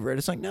 Get over it.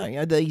 It's like,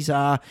 no, these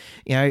are,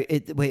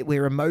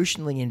 we're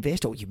emotionally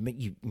invested. Or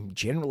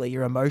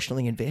you're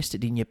emotionally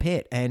invested in your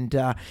pet, and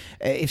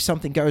if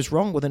something goes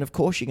wrong, well, then of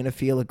course you're going to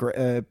feel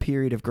a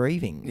period of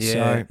grieving. Yeah.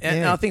 So,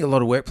 And I think a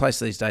lot of workplaces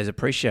these days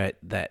appreciate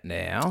that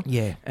now.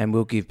 Yeah. And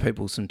will give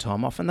people some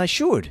time off, and they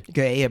should.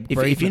 Yeah,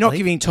 If you're not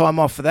giving time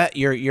off for that,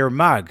 you're a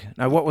mug.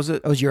 No, what was it?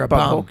 It was you're a Bob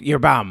bum. Hawke? You're a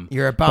bum.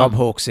 You're a bum. Bob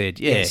Hawke said,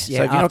 yeah. Yes, yeah,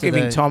 So if you're not after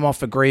giving the- time off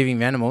for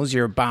grieving animals,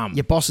 you're a bum.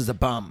 Your boss is a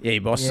bum. Yeah,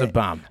 your boss is a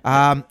bum.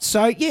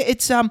 So yeah,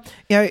 it's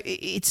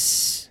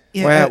it's.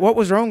 Yeah, Well, what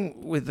was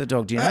wrong with the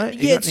dog? Do you know?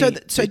 You got so any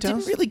so it didn't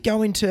details? really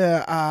go into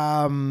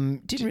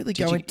You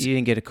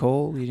didn't get a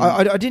call. You didn't-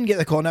 I didn't get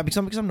the call now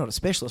because I'm not a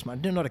specialist, mate.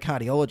 I'm not a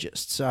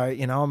cardiologist, so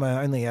I'm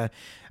only a.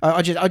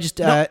 I just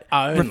Not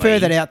only. refer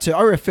that out to.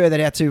 I refer that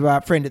out to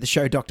a friend of the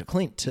show, Dr.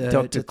 Clint.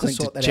 Dr. Clint,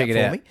 to sort that check out it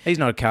for out. me. He's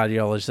not a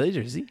cardiologist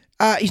either, is he?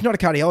 He's not a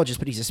cardiologist,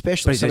 but he's a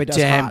specialist, so he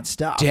does heart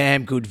stuff.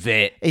 damn good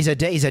vet. He's a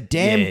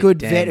damn Yeah, good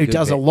damn vet who good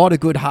does a vet. lot of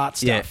good heart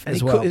stuff Yeah, and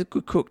as he well. he's a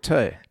good cook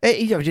too.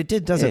 He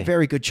does a Yeah.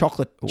 very good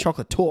chocolate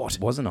tort.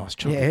 Was a nice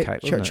chocolate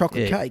cake. Wasn't it?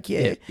 chocolate cake.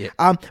 Yeah.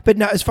 yeah. But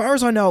no, as far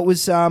as I know, it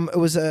was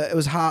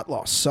heart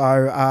loss. So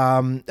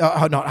not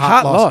heart,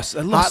 Heart loss.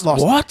 loss? Heart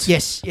loss. What?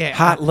 Yes. Yeah.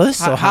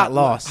 Heartless or heart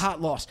loss?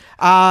 Heart loss.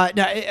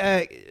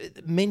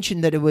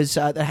 Mentioned that it was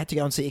they had to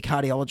go and see a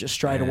cardiologist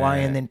straight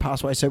away and then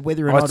pass away. So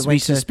whether or not I'd it be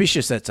went to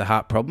suspicious that's a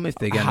heart problem if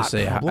they're going to heart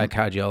see a problem.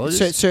 cardiologist.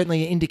 So it's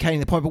certainly indicating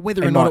the point, but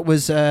whether or It not might- it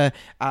was a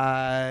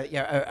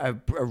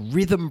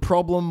rhythm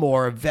problem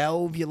or a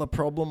valvular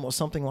problem or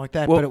something like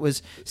that, Well- but it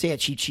was. So yeah,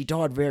 she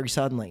died very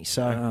suddenly.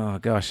 So Oh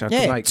gosh, I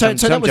Yeah, could make so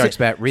some that was jokes it.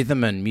 about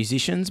rhythm and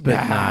musicians, but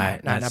no,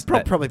 that's-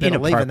 probably better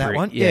leaving that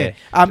one. inappropriate.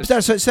 Yeah.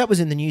 Just- So that was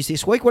in the news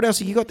this week. What else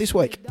have you got this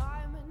week?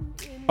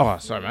 oh,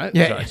 sorry, mate.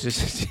 Yeah. Sorry,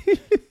 just-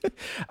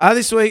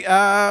 this week,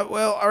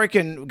 well, I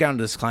reckon we're going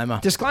to disclaimer.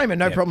 Disclaimer,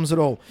 no problems at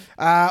all.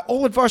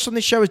 All advice on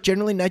this show is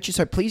general in nature,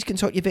 so please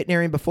consult your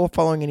veterinarian before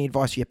following any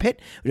advice for your pet.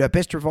 We do our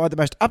best to provide the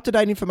most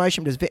up-to-date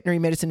information, but as veterinary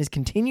medicine is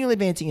continually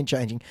advancing and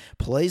changing,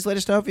 please let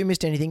us know if you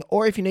missed anything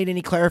or if you need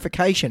any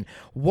clarification.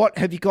 What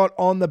have you got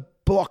on the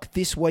block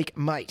this week,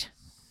 mate?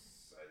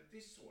 So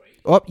this week,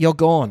 Oh, you're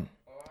gone.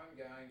 I'm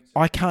going to...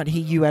 I can't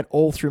hear you at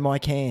all through my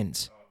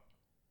cans.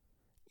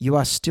 You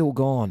are still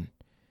gone.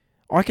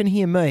 I can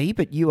hear me,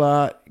 but you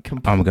are...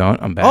 I'm going.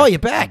 I'm back. Oh, you're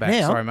back I'm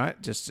now. Sorry, mate.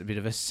 Just a bit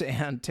of a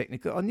sound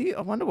technical.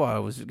 I wonder why I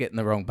was getting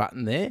the wrong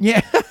button there.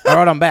 Yeah. All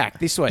right, I'm back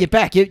this week. You're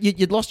back.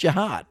 You'd lost your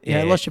heart.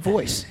 Yeah. Lost your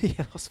voice. Yeah,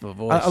 lost my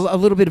voice. A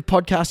little bit of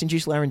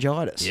podcast-induced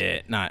laryngitis.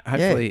 Yeah, no,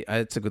 hopefully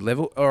it's a good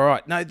level. All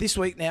right, no, this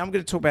week now I'm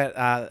going to talk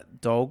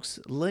about dogs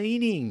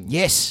leaning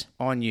Yes.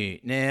 on you.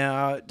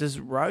 Now, does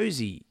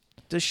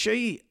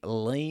she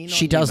lean on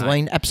She you, does mate?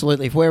 lean,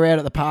 absolutely. If we're out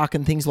at the park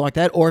and things like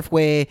that, or if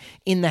we're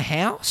in the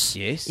house,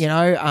 Yes.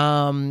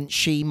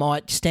 she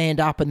might stand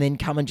up and then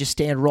come and just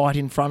stand right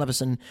in front of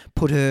us and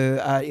put her,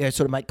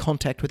 sort of make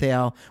contact with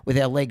our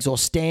legs, or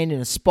stand in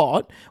a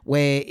spot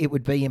where it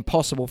would be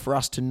impossible for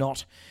us to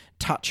not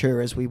touch her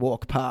as we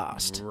walk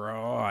past.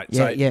 Right.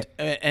 Yeah, so, yeah.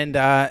 And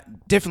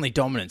definitely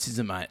dominance,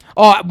 isn't it, mate?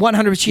 Oh,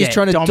 100%. She's Yeah,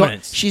 trying to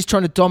dominance. she's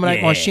trying to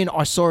dominate my Yeah. shin.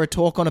 I saw a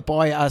talk on it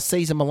by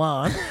Caesar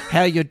Milan.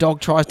 How your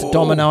dog tries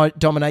to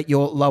dominate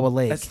your lower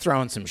leg. That's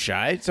throwing some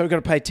shade. So we've got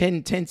to pay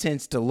 10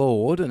 cents to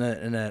Lord and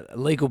a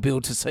legal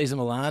bill to Caesar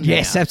Milan.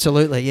 Yes, now.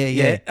 absolutely.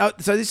 Yeah. Oh,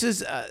 so this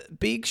is a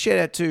big shout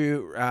out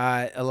to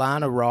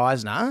Ilana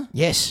Reisner.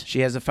 Yes.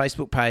 She has a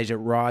Facebook page at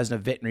Reisner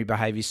Veterinary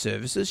Behaviour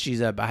Services.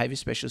 She's a behaviour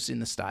specialist in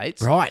the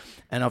States. Right.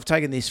 And I've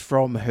taken this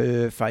from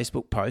her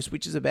Facebook post,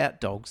 which is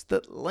about dogs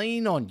that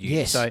lean on you.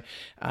 Yes. So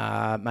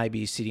maybe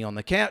you're sitting on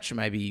the couch, or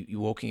maybe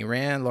you're walking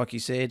around, like you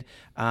said.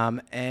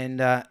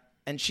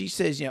 And she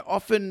says,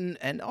 often,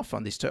 and I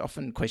find this too,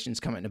 often questions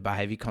come into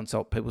behaviour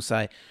consult. People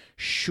say,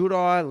 should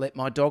I let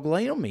my dog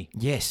lean on me?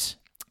 Yes.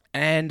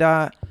 And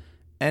her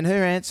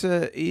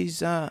answer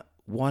is,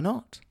 why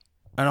not?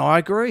 And I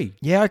agree.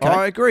 Yeah, okay.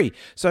 I agree.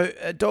 So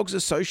dogs are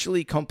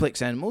socially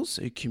complex animals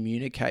who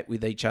communicate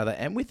with each other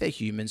and with their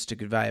humans to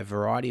convey a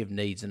variety of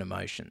needs and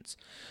emotions.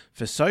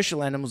 For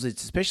social animals,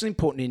 it's especially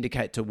important to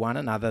indicate to one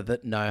another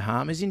that no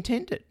harm is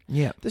intended.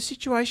 Yeah. The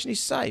situation is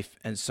safe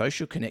and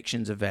social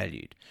connections are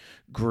valued.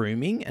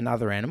 Grooming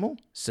another animal,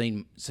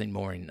 seen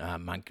more in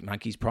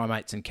monkeys,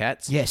 primates and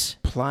cats. Yes.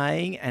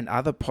 Playing and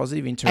other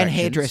positive interactions.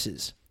 And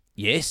hairdressers.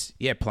 Yes,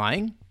 yeah,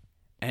 playing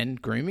and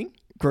grooming.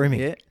 Grooming.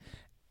 Yeah.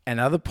 And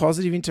other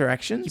positive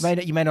interactions.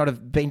 You may not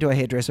have been to a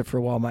hairdresser for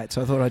a while, mate,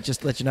 so I thought I'd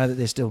just let you know that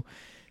they're still...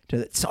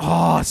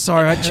 Oh,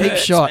 sorry, a cheap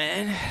Hurts, shot.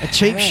 man. A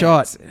cheap Hurts,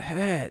 shot. It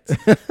hurts.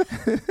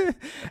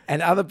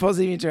 And other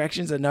positive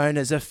interactions are known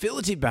as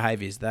affiliative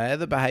behaviours. They are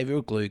the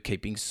behavioural glue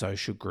keeping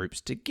social groups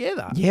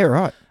together. Yeah,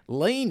 right.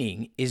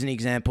 Leaning is an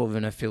example of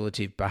an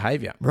affiliative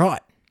behaviour.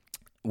 Right.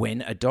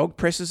 When a dog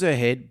presses her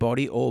head,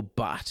 body, or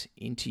butt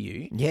into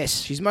you,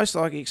 Yes. she's most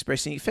likely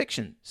expressing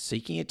affection,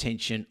 seeking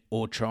attention,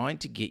 or trying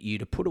to get you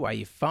to put away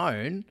your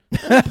phone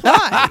and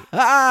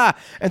play.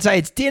 And say,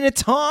 it's dinner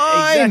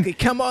time. Exactly.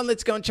 Come on,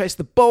 let's go and chase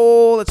the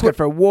ball. Let's go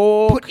for a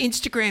walk. Put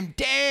Instagram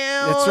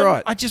down. That's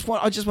right. I just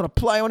want to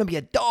play. I want to be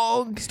a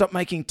dog. Stop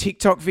making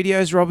TikTok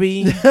videos,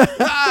 Robbie.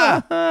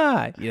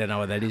 You don't know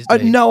what that is, do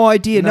you? No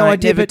idea. No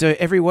idea. Never But do.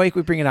 Every week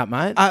we bring it up,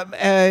 mate.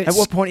 At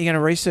what point are you going to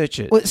research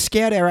it? well,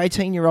 Scout, our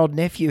 18-year-old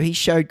nephew, he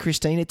showed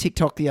Christina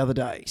TikTok the other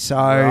day. So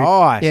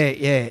Right.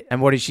 yeah.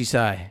 And what did she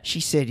say? She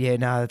said, "Yeah,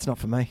 no, that's not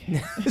for me."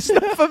 It's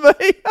not for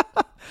me.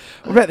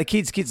 What about the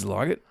kids? Kids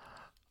like it.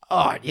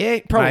 Oh yeah,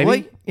 probably.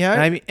 Maybe. You know,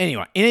 Maybe.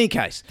 Anyway, in any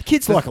case,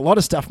 kids like a lot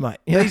of stuff, mate.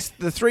 You know?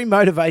 the three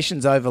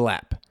motivations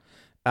overlap.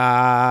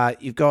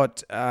 You've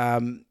got,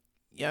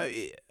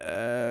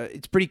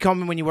 it's pretty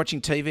common when you're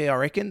watching TV, I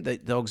reckon,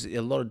 that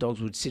a lot of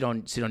dogs would sit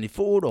on your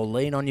foot or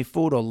lean on your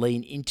foot or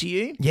lean into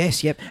you.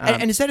 Yes, yep.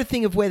 And is that a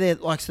thing of where they're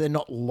like, so they're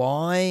not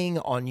lying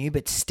on you,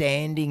 but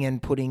standing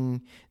and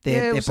putting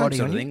their same body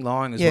sort on of you? thing,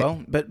 lying as Yeah.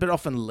 well. But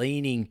often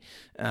leaning,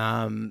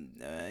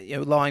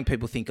 lying,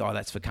 people think, oh,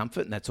 that's for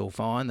comfort and that's all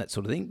fine, that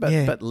sort of thing. But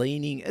Yeah. but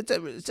leaning, it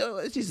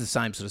is the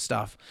same sort of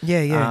stuff.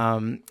 Yeah, yeah.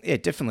 Yeah,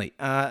 definitely.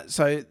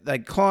 So they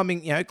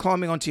climbing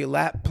onto your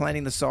lap,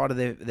 planting the side of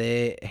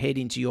their head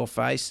into your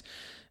face.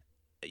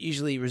 It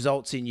usually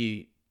results in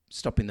you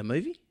stopping the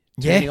movie,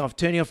 Yeah.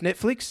 turning off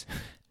Netflix,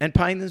 and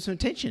paying them some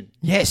attention.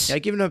 Yes.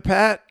 Giving them a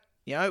pat,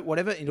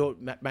 whatever,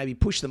 maybe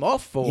push them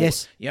off or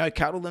Yes.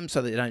 cuddle them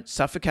so that they don't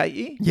suffocate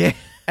you. Yeah.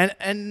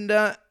 And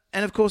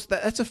of course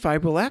that's a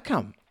favourable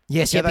outcome.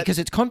 Yes, Yeah, yeah, because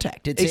it's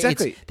contact.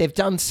 Exactly. They've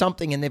done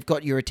something and they've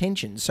got your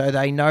attention, so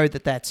they know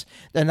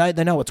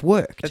they know it's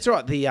worked. That's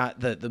right.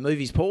 The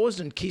movie's paused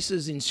and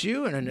kisses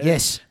ensue, and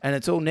Yes. and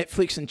it's all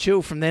Netflix and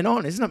chill from then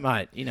on, isn't it,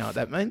 mate? You know what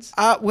that means?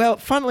 Well,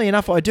 funnily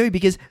enough, I do,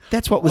 because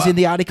that's what was in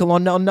the article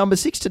on number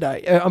 6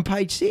 today, on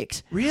page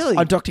 6. Really?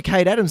 On Dr.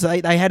 Kate Adams,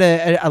 they had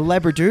a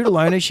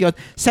Labradoodle owner. She goes,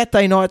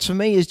 Saturday nights for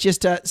me is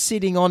just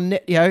sitting on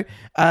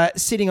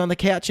sitting on the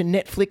couch and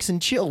Netflix and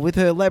chill with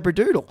her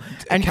Labradoodle.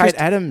 And Kate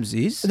Adams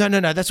is. No.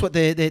 That's what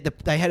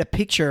they had a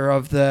picture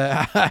of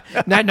the.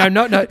 No.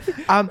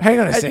 Hang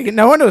on a second.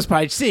 No wonder it was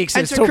page 6.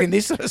 And It's so talking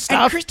this sort of And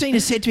stuff. Christina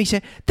said to me,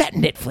 that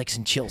Netflix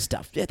and chill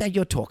stuff,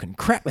 you're talking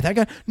crap with that. I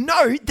go,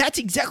 no, that's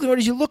exactly what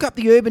it is. You look up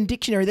the Urban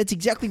Dictionary, that's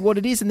exactly what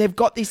it is. And they've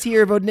got this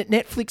here of a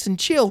Netflix and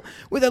chill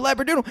with a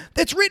Labradoodle.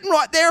 That's written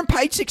right there on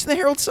page 6 of the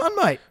Herald Sun,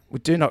 mate. We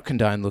do not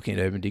condone looking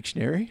at Urban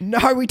Dictionary.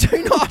 No, we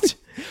do not.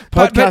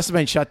 Podcasts have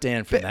been shut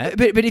down from that.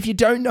 But if you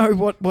don't know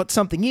what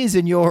something is,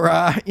 and you're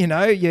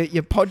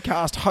your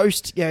podcast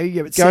host, Go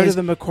to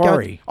the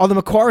Macquarie. The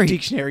Macquarie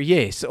Dictionary,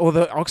 yes, or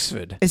the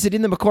Oxford. Is it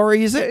in the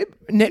Macquarie? Is it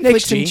Netflix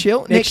Next and year.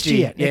 chill? Next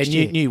year. Next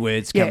Yeah, year. new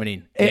words Yeah, coming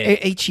in. Yeah.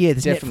 Each year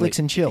there's Definitely. Netflix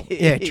and chill.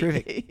 Yeah,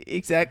 terrific.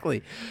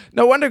 Exactly.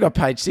 No wonder I got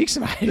page 6,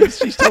 mate.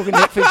 She's talking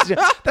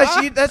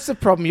Netflix. That's the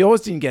problem. Yours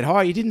didn't get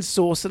high. You didn't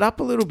sauce it up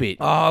a little bit.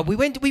 Oh, we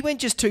went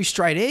just too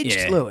straight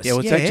edged, Lewis. Yeah,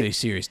 well, it's actually a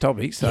serious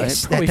topic, so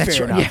Yes, probably that's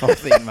fair right. enough, I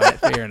think, mate.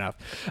 Fair enough.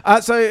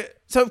 So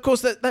of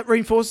course, that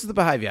reinforces the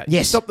behaviour. You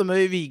Yes. stop the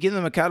movie, you give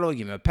them a cuddle, you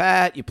give them a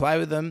pat, you play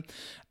with them.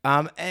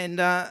 So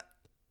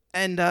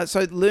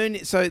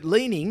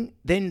leaning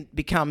then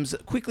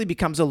quickly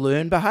becomes a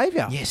learned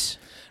behaviour. Yes.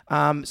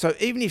 So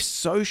even if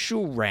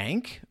social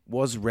rank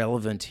was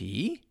relevant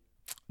here,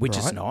 which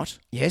it's Right. not,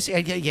 Yes.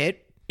 Yeah.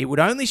 it would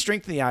only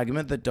strengthen the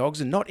argument that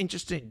dogs are not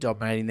interested in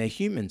dominating their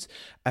humans.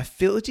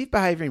 Affiliative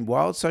behaviour in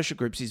wild social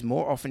groups is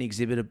more often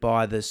exhibited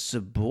by the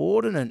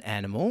subordinate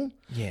animal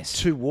Yes.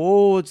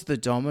 towards the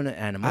dominant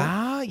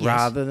animal Yes.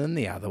 rather than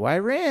the other way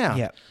around.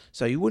 Yep.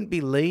 So you wouldn't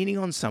be leaning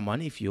on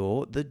someone if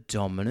you're the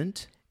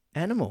dominant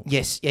animal.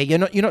 Yes. Yeah.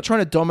 You're not trying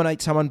to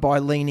dominate someone by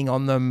leaning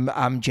on them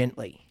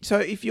gently. So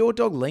if your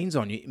dog leans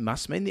on you, it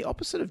must mean the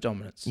opposite of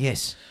dominance.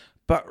 Yes.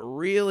 But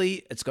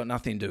really, it's got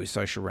nothing to do with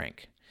social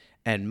rank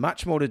and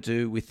much more to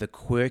do with the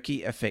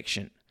quirky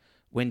affection.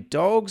 When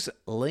dogs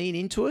lean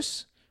into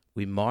us,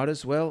 we might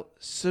as well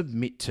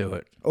submit to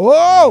it.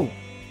 Oh.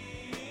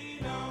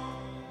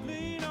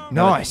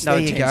 Nice. Another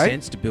there you 10 go.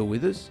 cents to Bill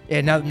Withers.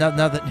 Yeah. No.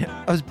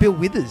 I was Bill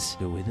Withers.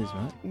 Bill Withers,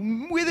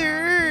 mate.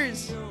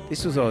 Withers.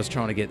 This was I was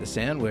trying to get the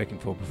sound working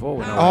for before.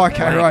 When I Oh, went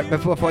okay, blank.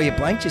 right. Before you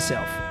blanked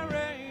yourself.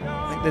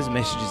 I think there's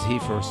messages here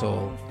for us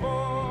all.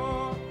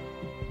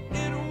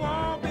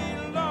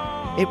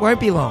 It won't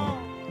be long.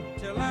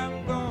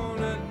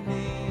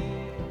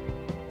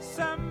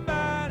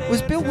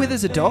 Was Bill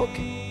Withers a dog?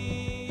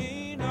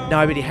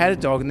 No, but he had a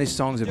dog, and this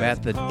song's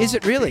about the. Is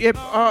it really? Yep.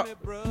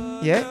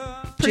 Yeah.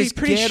 Just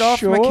pretty get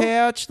off my sure.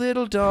 couch,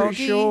 little doggy.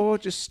 Pretty sure.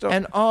 Just stop.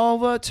 And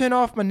I'll turn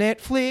off my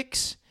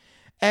Netflix.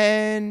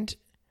 And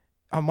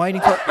I'm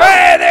waiting for.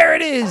 Ah, there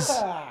it is.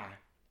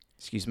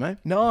 Excuse me.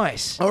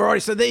 Nice.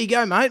 Alrighty, so there you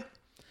go, mate.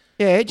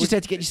 Yeah, just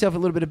had to get yourself a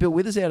little bit of Bill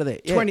Withers out of there.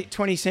 Yeah.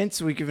 20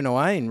 cents we're giving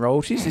away in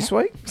royalties this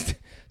week.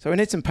 So we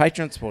need some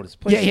Patreon supporters.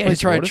 Please, Yeah, please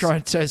try,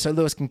 support us. so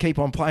Lewis can keep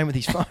on playing with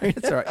his phone.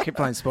 That's all right. Keep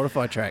playing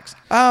Spotify tracks.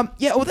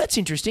 Yeah, well, that's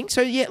interesting.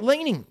 So, yeah,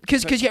 leaning.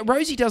 Because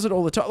Rosie does it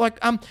all the time.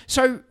 Like,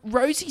 so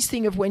Rosie's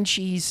thing of when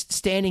she's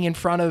standing in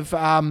front of,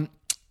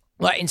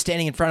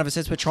 standing in front of us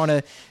as we're trying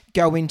to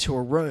go into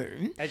a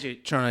room. As you're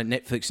trying to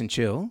Netflix and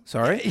chill,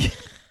 sorry.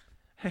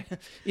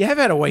 You have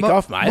had a week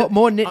off, mate.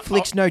 More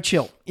Netflix, no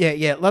chill.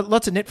 Yeah.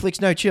 Lots of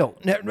Netflix, no chill.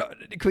 No,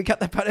 can we cut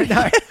that part?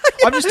 No.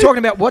 I'm just talking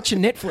about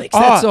watching Netflix.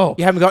 That's all.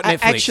 You haven't got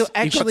Netflix.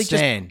 Actually, You've got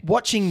Stan. just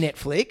watching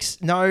Netflix.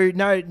 No,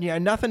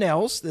 nothing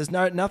else. There's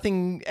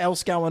nothing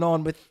else going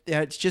on with.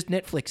 It's just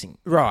Netflixing.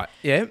 Right.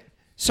 Yeah.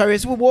 So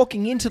as we're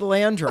walking into the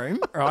lounge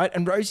room, right,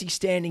 and Rosie's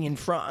standing in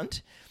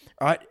front,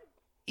 right,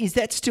 is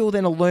that still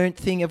then a learnt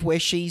thing of where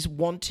she's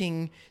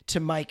wanting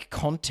to make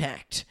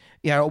contact?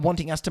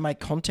 Wanting us to make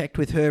contact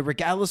with her,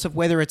 regardless of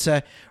whether it's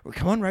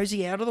come on,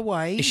 Rosie, out of the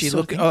way. Is she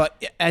looking,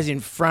 as in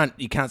front,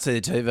 you can't see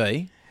the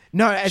TV?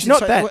 No, she's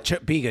not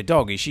that big a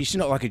dog, is she? She's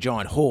not like a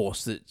giant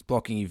horse that's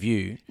blocking your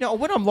view. No,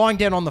 when I'm lying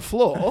down on the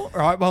floor,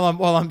 right, while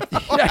I'm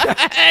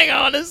Hang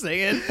on a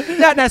second.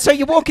 No, so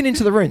you're walking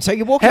into the room. So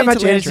you're walking How into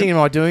much the editing room.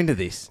 am I doing to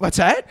this? What's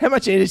that? How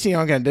much editing am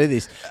I going to do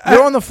this?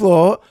 You're on the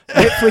floor,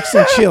 Netflix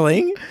and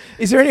chilling.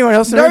 Is there anyone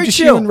else in the room? Just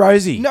you and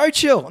Rosie? No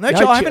chill. No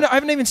chill. I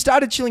haven't even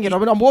started chilling yet.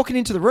 I'm walking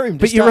into the room.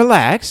 But you're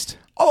relaxed?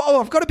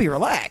 Oh, I've got to be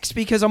relaxed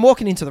because I'm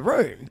walking into the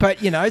room. But,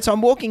 so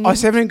I'm walking in. I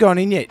haven't gone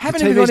in yet.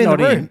 Haven't even gone in the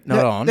room.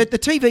 Not on. The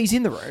TV's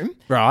in the room.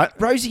 Right.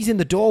 Rosie's in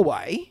the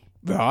doorway.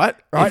 Right.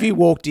 If you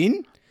walked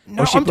in,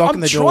 no, or she's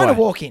blocking the doorway? I'm trying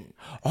to walk in.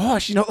 Oh,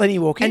 she's not letting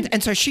you walk in?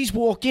 And so she's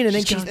walked in and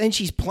then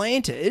she's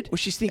planted. Well,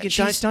 she's thinking,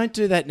 don't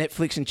do that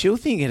Netflix and chill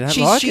thing. I don't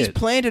like it. She's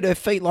planted her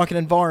feet like an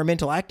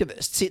environmental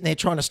activist, sitting there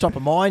trying to stop a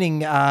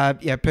mining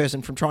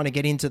person from trying to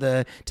get into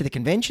the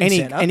convention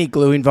centre. Any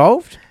glue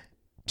involved?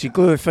 She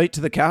glue her feet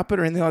to the carpet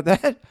or anything like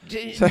that?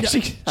 So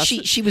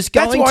she was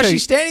going to. That's why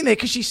she's standing there,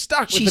 because she's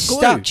stuck with the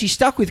glue. She's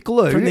stuck with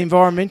glue. From the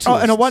environmentalists. Oh,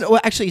 and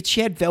actually,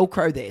 she had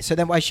Velcro there, so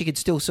that way she could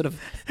still sort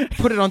of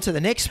put it onto the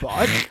next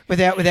spot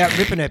without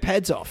ripping her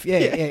pads off. Yeah,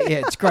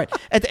 it's great.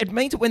 It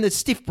means that when the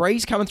stiff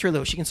breeze coming through,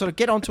 Lewis, she can sort of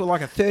get onto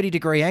like a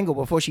 30-degree angle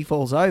before she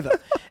falls over.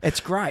 It's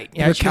great.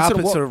 The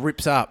carpet sort of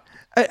rips up.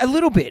 A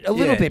little bit,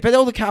 but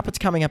all the carpet's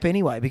coming up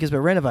anyway because we're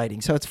renovating,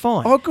 so it's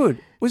fine. Oh, good.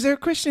 Was there a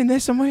question in there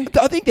somewhere?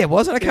 I think there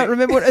was, and I can't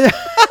remember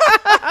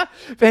what.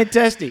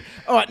 Fantastic.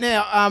 All right,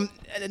 now,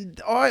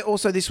 and I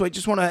also this week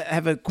just want to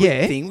have a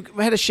quick thing.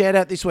 We had a shout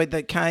out this week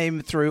that came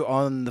through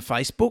on the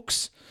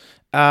Facebooks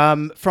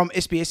from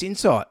SBS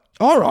Insight.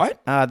 All right.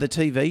 The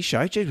TV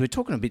show. Geez, we're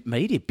talking a bit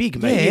media. Big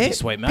media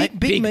this week, mate.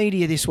 Big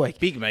media this week.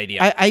 Big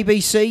media.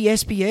 ABC,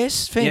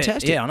 SBS,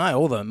 fantastic. Yeah, I know.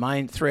 All the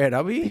main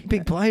 3AW.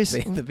 Big players.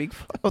 The big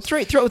Well,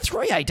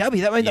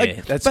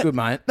 3AW. That's good,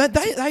 mate.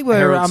 They were,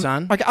 Herald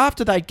Sun. like,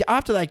 after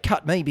they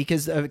cut me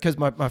because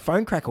my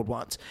phone crackled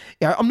once.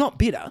 I'm not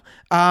bitter.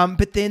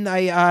 But then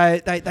they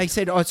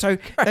said,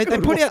 they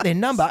put out their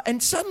number,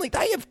 and suddenly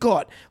they have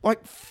got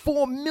like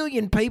 4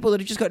 million people that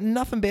have just got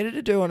nothing better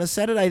to do on a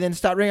Saturday than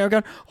start ringing and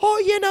going,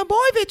 oh, yeah, no,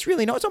 my vet's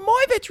really nice. Oh,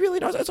 my vet's really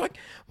nice. It's like,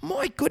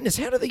 my goodness,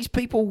 how do these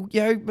people,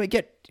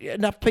 get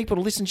enough people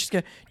to listen, just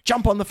go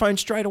jump on the phone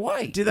straight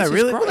away? Did they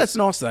really? Well, that's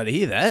nice though to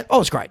hear that.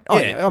 Oh, it's great.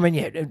 Yeah. I mean,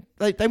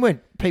 they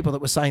weren't people that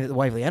were saying that the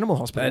Waverley Animal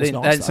Hospital was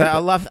nice. They'd say, I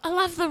love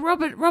the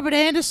Robert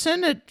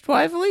Anderson at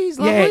Waverley. He's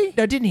lovely. Yeah,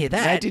 no, didn't hear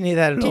that. No, didn't hear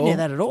that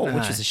at all.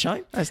 Which is a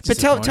shame. That's but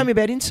tell me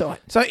about Insight.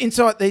 So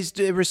Insight,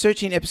 they're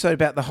researching an episode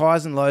about the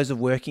highs and lows of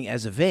working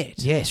as a vet.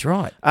 Yes,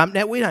 right.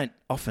 Now, we don't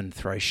often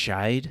throw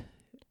shade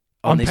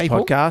on this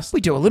people. Podcast. We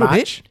do a little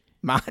bit.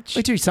 Much.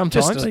 We do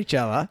sometimes. Just on each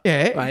other.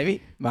 Yeah.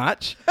 Maybe.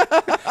 Much.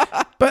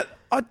 But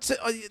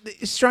the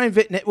Australian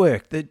Vet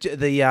Network, the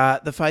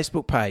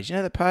Facebook page, you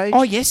know the page?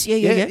 Oh, yes. Yeah.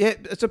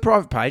 It's a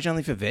private page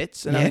only for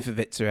vets, and only for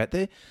vets who are out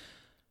there.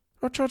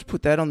 I tried to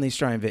put that on the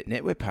Australian Vet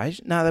Network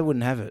page. No, they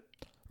wouldn't have it.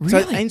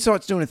 Really? So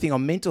Insight's doing a thing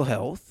on mental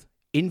health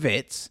in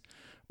vets.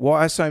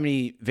 Why are so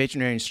many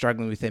veterinarians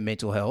struggling with their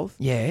mental health?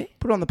 Yeah.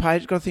 Put it on the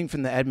page. Got a thing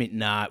from the admin.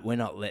 Nah, we're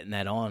not letting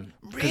that on.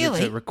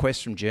 Really? It's a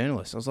request from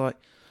journalists. I was like,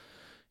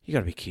 you got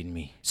to be kidding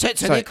me. So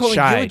they're calling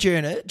shade. you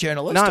a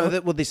journalist? No,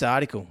 this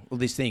artitle, or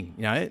this thing,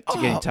 to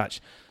get in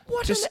touch.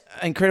 What? Just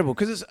incredible,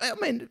 because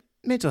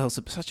mental health's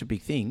such a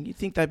big thing. You'd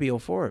think they'd be all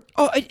for it.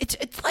 Oh,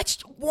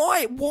 that's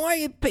why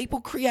are people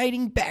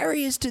creating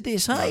barriers to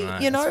this? Hey,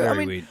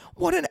 weird.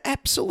 What an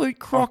absolute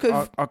crock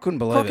of I couldn't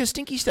believe crock it. of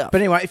stinky stuff.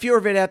 But anyway, if you're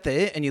a vet out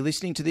there and you're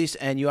listening to this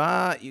and you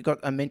got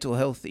a mental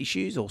health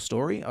issues or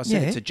story, I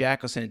sent it to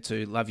Jack. I sent it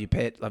to Love Your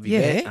Pet, Love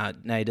Your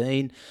Vet,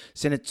 Nadine.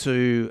 Sent it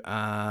to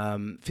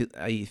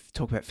you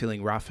talk about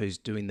Feeling Rough, who's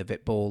doing the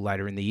vet ball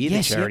later in the year,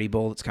 the charity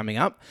ball that's coming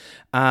up.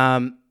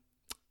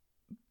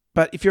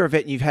 But if you're a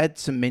vet and you've had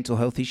some mental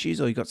health issues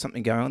or you've got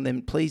something going on,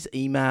 then please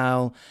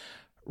email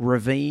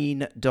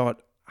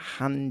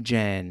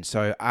raveen.hunjan,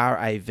 so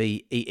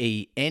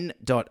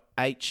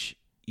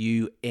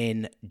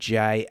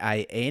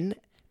RAVEEN.HUNJAN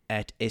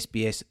at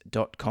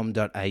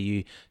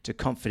sbs.com.au to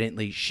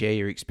confidently share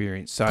your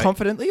experience. So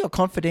confidently or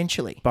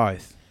confidentially?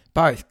 Both.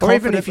 Both. Or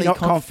even if you're not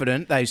Confidently,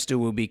 confident, they still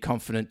will be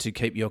confident to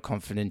keep your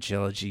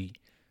confidentiality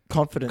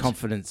confidence.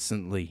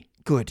 confidently.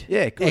 Good.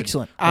 Yeah, good.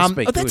 Excellent. They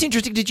speak That's good.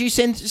 interesting. Did you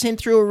send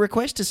through a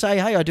request to say,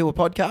 "Hey, I do a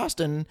podcast,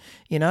 and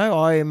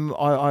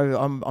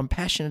I'm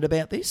passionate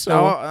about this"? No,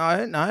 Or-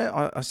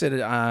 I said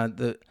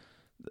that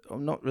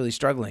I'm not really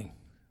struggling.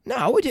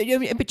 No, but you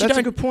That's don't.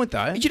 a good point,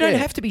 though. You don't Yeah.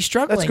 have to be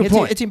struggling. That's a good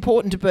point. It's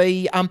important to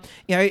be, and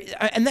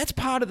that's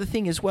part of the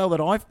thing as well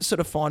that I sort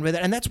of find with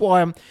it, and that's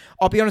why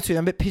I'll be honest with you,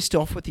 I'm a bit pissed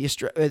off with the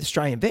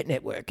Australian Vet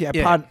Network.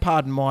 Yeah.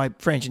 Pardon my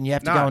French, and you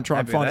have to No, go and try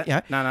and happy find with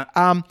it. that.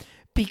 No.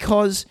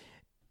 Because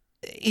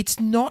it's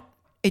not.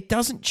 It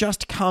doesn't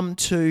just come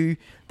to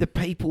the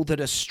people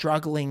that are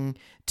struggling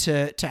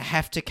to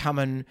have to come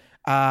and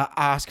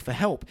ask for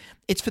help.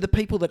 It's for the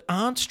people that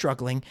aren't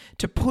struggling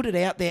to put it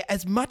out there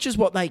as much as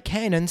what they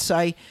can and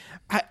say,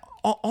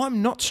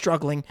 I'm not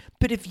struggling,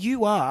 but if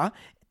you are,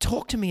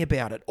 talk to me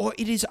about it. Or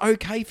it is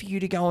okay for you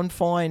to go and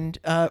find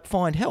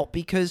help,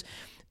 because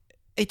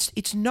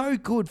it's no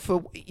good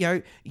for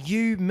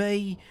you,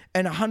 me,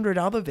 and 100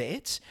 other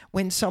vets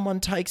when someone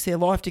takes their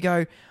life to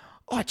go,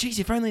 oh, geez,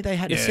 if only they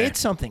had said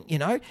something,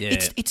 Yeah.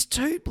 It's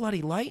too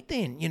bloody late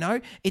then,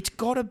 It's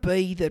got to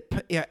be that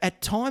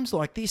at times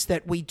like this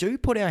that we do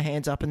put our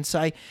hands up and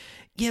say,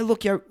 yeah,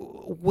 look,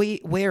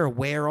 we're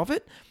aware of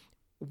it.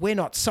 We're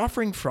not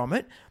suffering from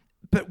it,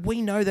 but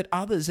we know that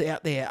others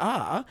out there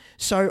are.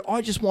 So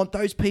I just want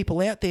those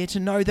people out there to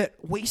know that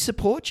we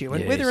support you.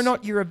 And whether or Yes.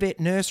 not you're a vet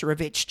nurse or a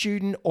vet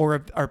student or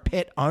a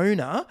pet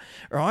owner,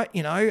 right,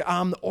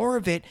 or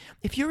a vet,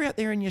 if you're out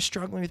there and you're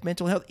struggling with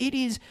mental health,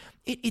 it's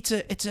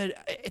a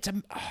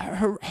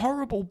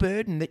horrible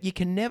burden that you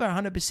can never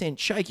 100%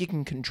 shake. You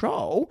can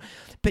control,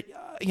 but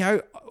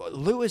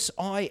Lewis,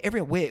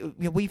 everywhere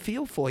we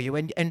feel for you,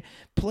 and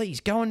please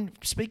go and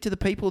speak to the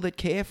people that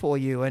care for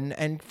you,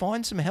 and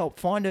find some help.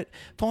 Find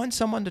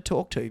someone to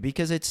talk to,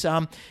 because it's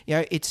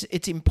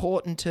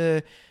important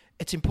to.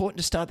 It's important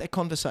to start that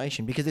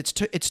conversation, because it's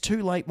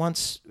too late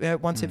once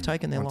they've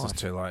taken their Once life.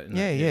 it's too late. isn't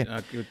Yeah, it? yeah.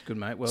 No, good,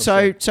 mate. Well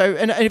So said.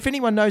 and if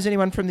anyone knows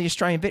anyone from the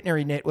Australian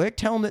Veterinary Network,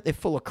 tell them that they're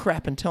full of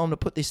crap and tell them to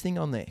put this thing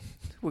on there.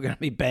 We're going to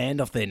be banned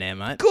off there now,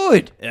 mate.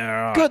 Good. Yeah,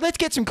 all right. Good. Let's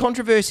get some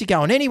controversy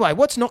going. Anyway,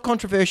 what's not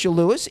controversial,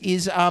 Lewis,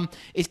 is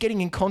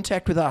getting in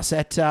contact with us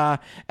at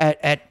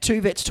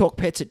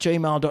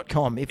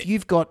 2vetstalkpets@gmail.com. If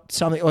you've got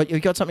something, or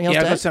you've got something else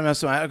Yeah, to I've got add? something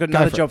else, mate. I've got Go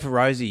another for it. job for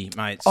Rosie,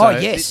 mate. Oh, So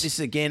yes. This is,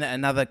 again,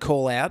 another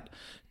call out.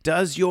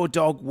 Does your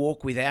dog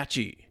walk without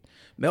you?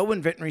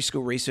 Melbourne Veterinary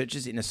School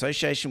researchers, in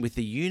association with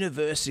the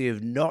University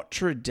of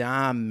Notre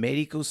Dame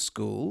Medical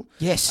School,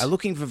 Yes. are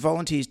looking for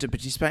volunteers to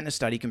participate in a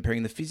study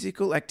comparing the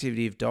physical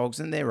activity of dogs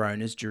and their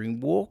owners during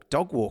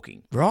dog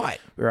walking.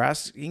 Right. We're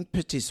asking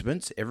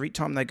participants every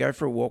time they go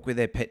for a walk with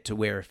their pet to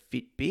wear a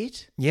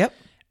Fitbit Yep.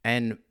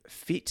 and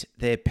fit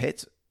their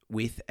pets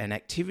with an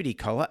activity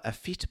collar, a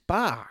Fit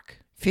Bark,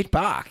 Fit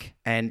bark.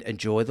 and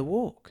enjoy the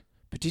walk.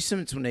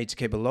 Participants will need to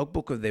keep a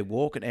logbook of their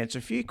walk and answer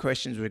a few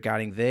questions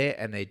regarding their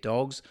and their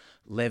dog's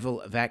level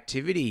of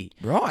activity.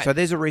 Right. So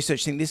there's a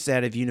research thing. This is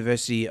out of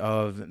University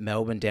of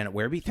Melbourne down at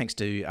Werribee. Thanks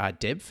to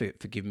Deb for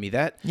giving me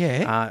that.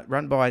 Yeah.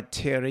 Run by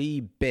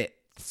Terry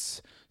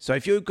Betts. So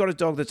if you've got a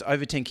dog that's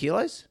over 10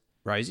 kilos,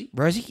 Rosie,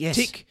 Yes.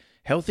 tick,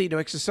 healthy to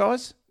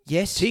exercise,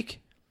 Yes. tick,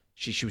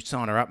 she should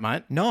sign her up,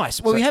 mate.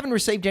 Nice. Well, we haven't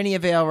received any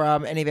of our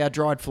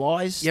dried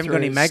flies. You haven't got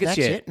any through maggots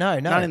snacks yet? No.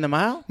 None in the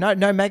mail?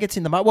 No maggots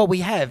in the mail. Well, we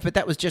have, but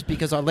that was just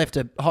because I left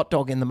a hot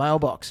dog in the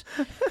mailbox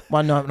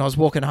one night when I was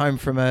walking home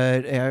from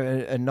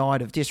a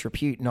night of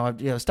disrepute, and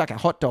I stuck a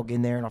hot dog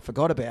in there and I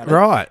forgot about it.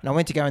 Right. And I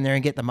went to go in there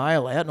and get the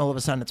mail out, and all of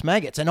a sudden it's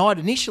maggots. And I'd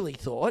initially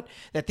thought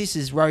that this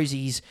is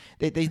Rosie's.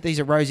 These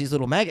are Rosie's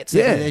little maggots.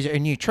 Yeah. They're a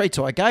new treat,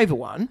 so I gave her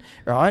one,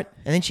 right?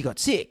 And then she got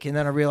sick, and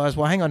then I realised,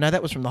 well, hang on, no,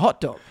 that was from the hot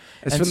dog.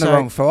 It's And from the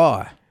wrong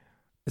fly.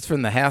 It's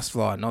from the house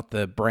fly, not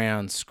the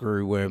brown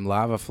screwworm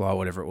lava fly,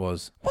 whatever it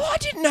was. Well, I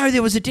didn't know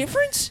there was a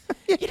difference.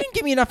 You didn't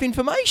give me enough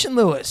information,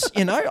 Lewis.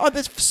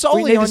 That's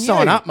solely We need on to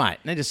sign you. up, mate.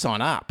 Need to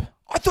sign up.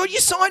 I thought you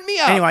signed me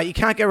up. Anyway, you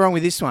can't go wrong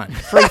with this one.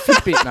 Free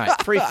Fitbit,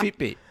 mate. Free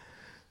Fitbit.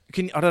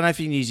 I don't know if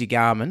you can use your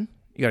Garmin.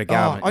 You got a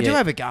Garmin. I do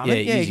have a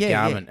Garmin. Yeah, use your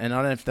Yeah. Garmin. And I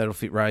don't know if that'll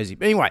fit Rosie.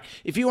 But anyway,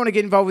 if you want to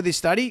get involved with this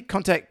study,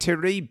 contact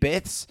Terry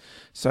Beths.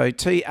 So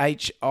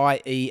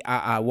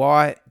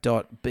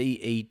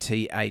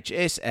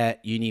THIERRY.BETHS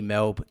at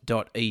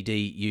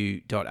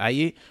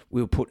unimelb.edu.au.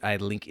 We'll put a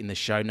link in the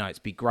show notes.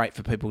 Be great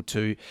for people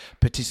to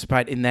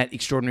participate in that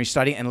extraordinary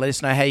study and let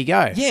us know how you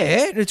go.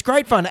 Yeah, it's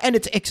great fun, and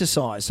it's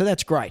exercise, so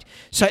that's great.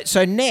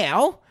 So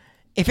now,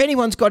 if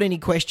anyone's got any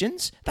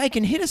questions, they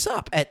can hit us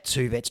up at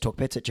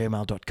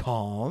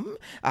 2vetstalkpets@gmail.com.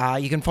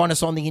 You can find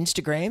us on the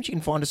Instagrams. You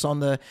can find us on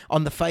the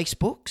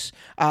Facebooks.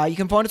 You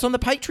can find us on the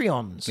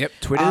Patreons. Yep,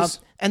 Twitters.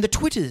 And the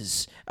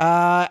Twitters.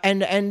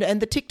 And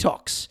the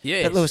TikToks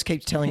Yes. that Lewis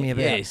keeps telling me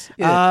about. Yes.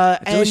 Yeah. A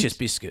and- delicious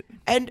biscuit.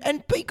 And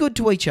be good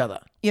to each other.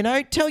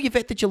 tell your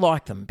vet that you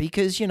like them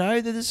because,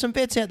 there's some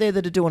vets out there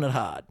that are doing it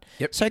hard.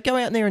 Yep. So go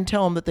out there and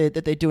tell them that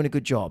they're doing a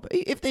good job.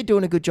 If they're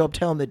doing a good job,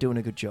 tell them they're doing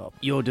a good job.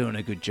 You're doing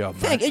a good job,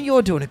 mate. And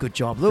you're doing a good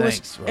job, Lewis.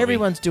 Thanks, Robbie.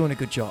 Everyone's doing a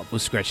good job. We'll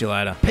scratch you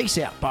later. Peace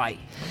out. Bye.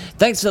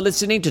 Thanks for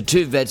listening to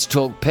Two Vets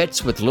Talk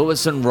Pets with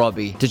Lewis and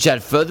Robbie. To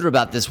chat further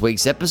about this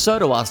week's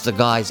episode or ask the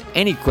guys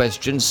any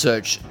questions,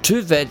 search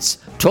Two Vets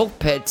Talk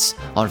Pets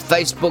on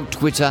Facebook,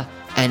 Twitter,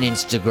 and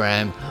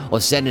Instagram, or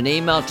send an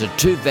email to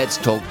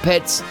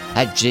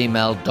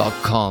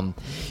twovetstalkpets@gmail.com.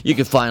 You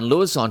can find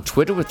Lewis on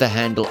Twitter with the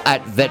handle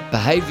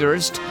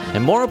 @VetBehaviorist,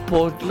 and more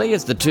importantly,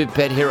 as the two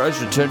pet heroes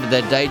return to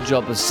their day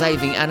job of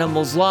saving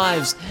animals'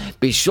 lives,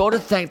 be sure to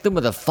thank them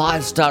with a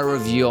 5-star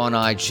review on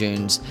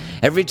iTunes.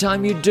 Every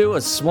time you do,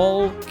 a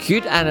small,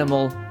 cute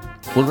animal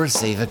will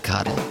receive a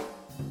cuddle.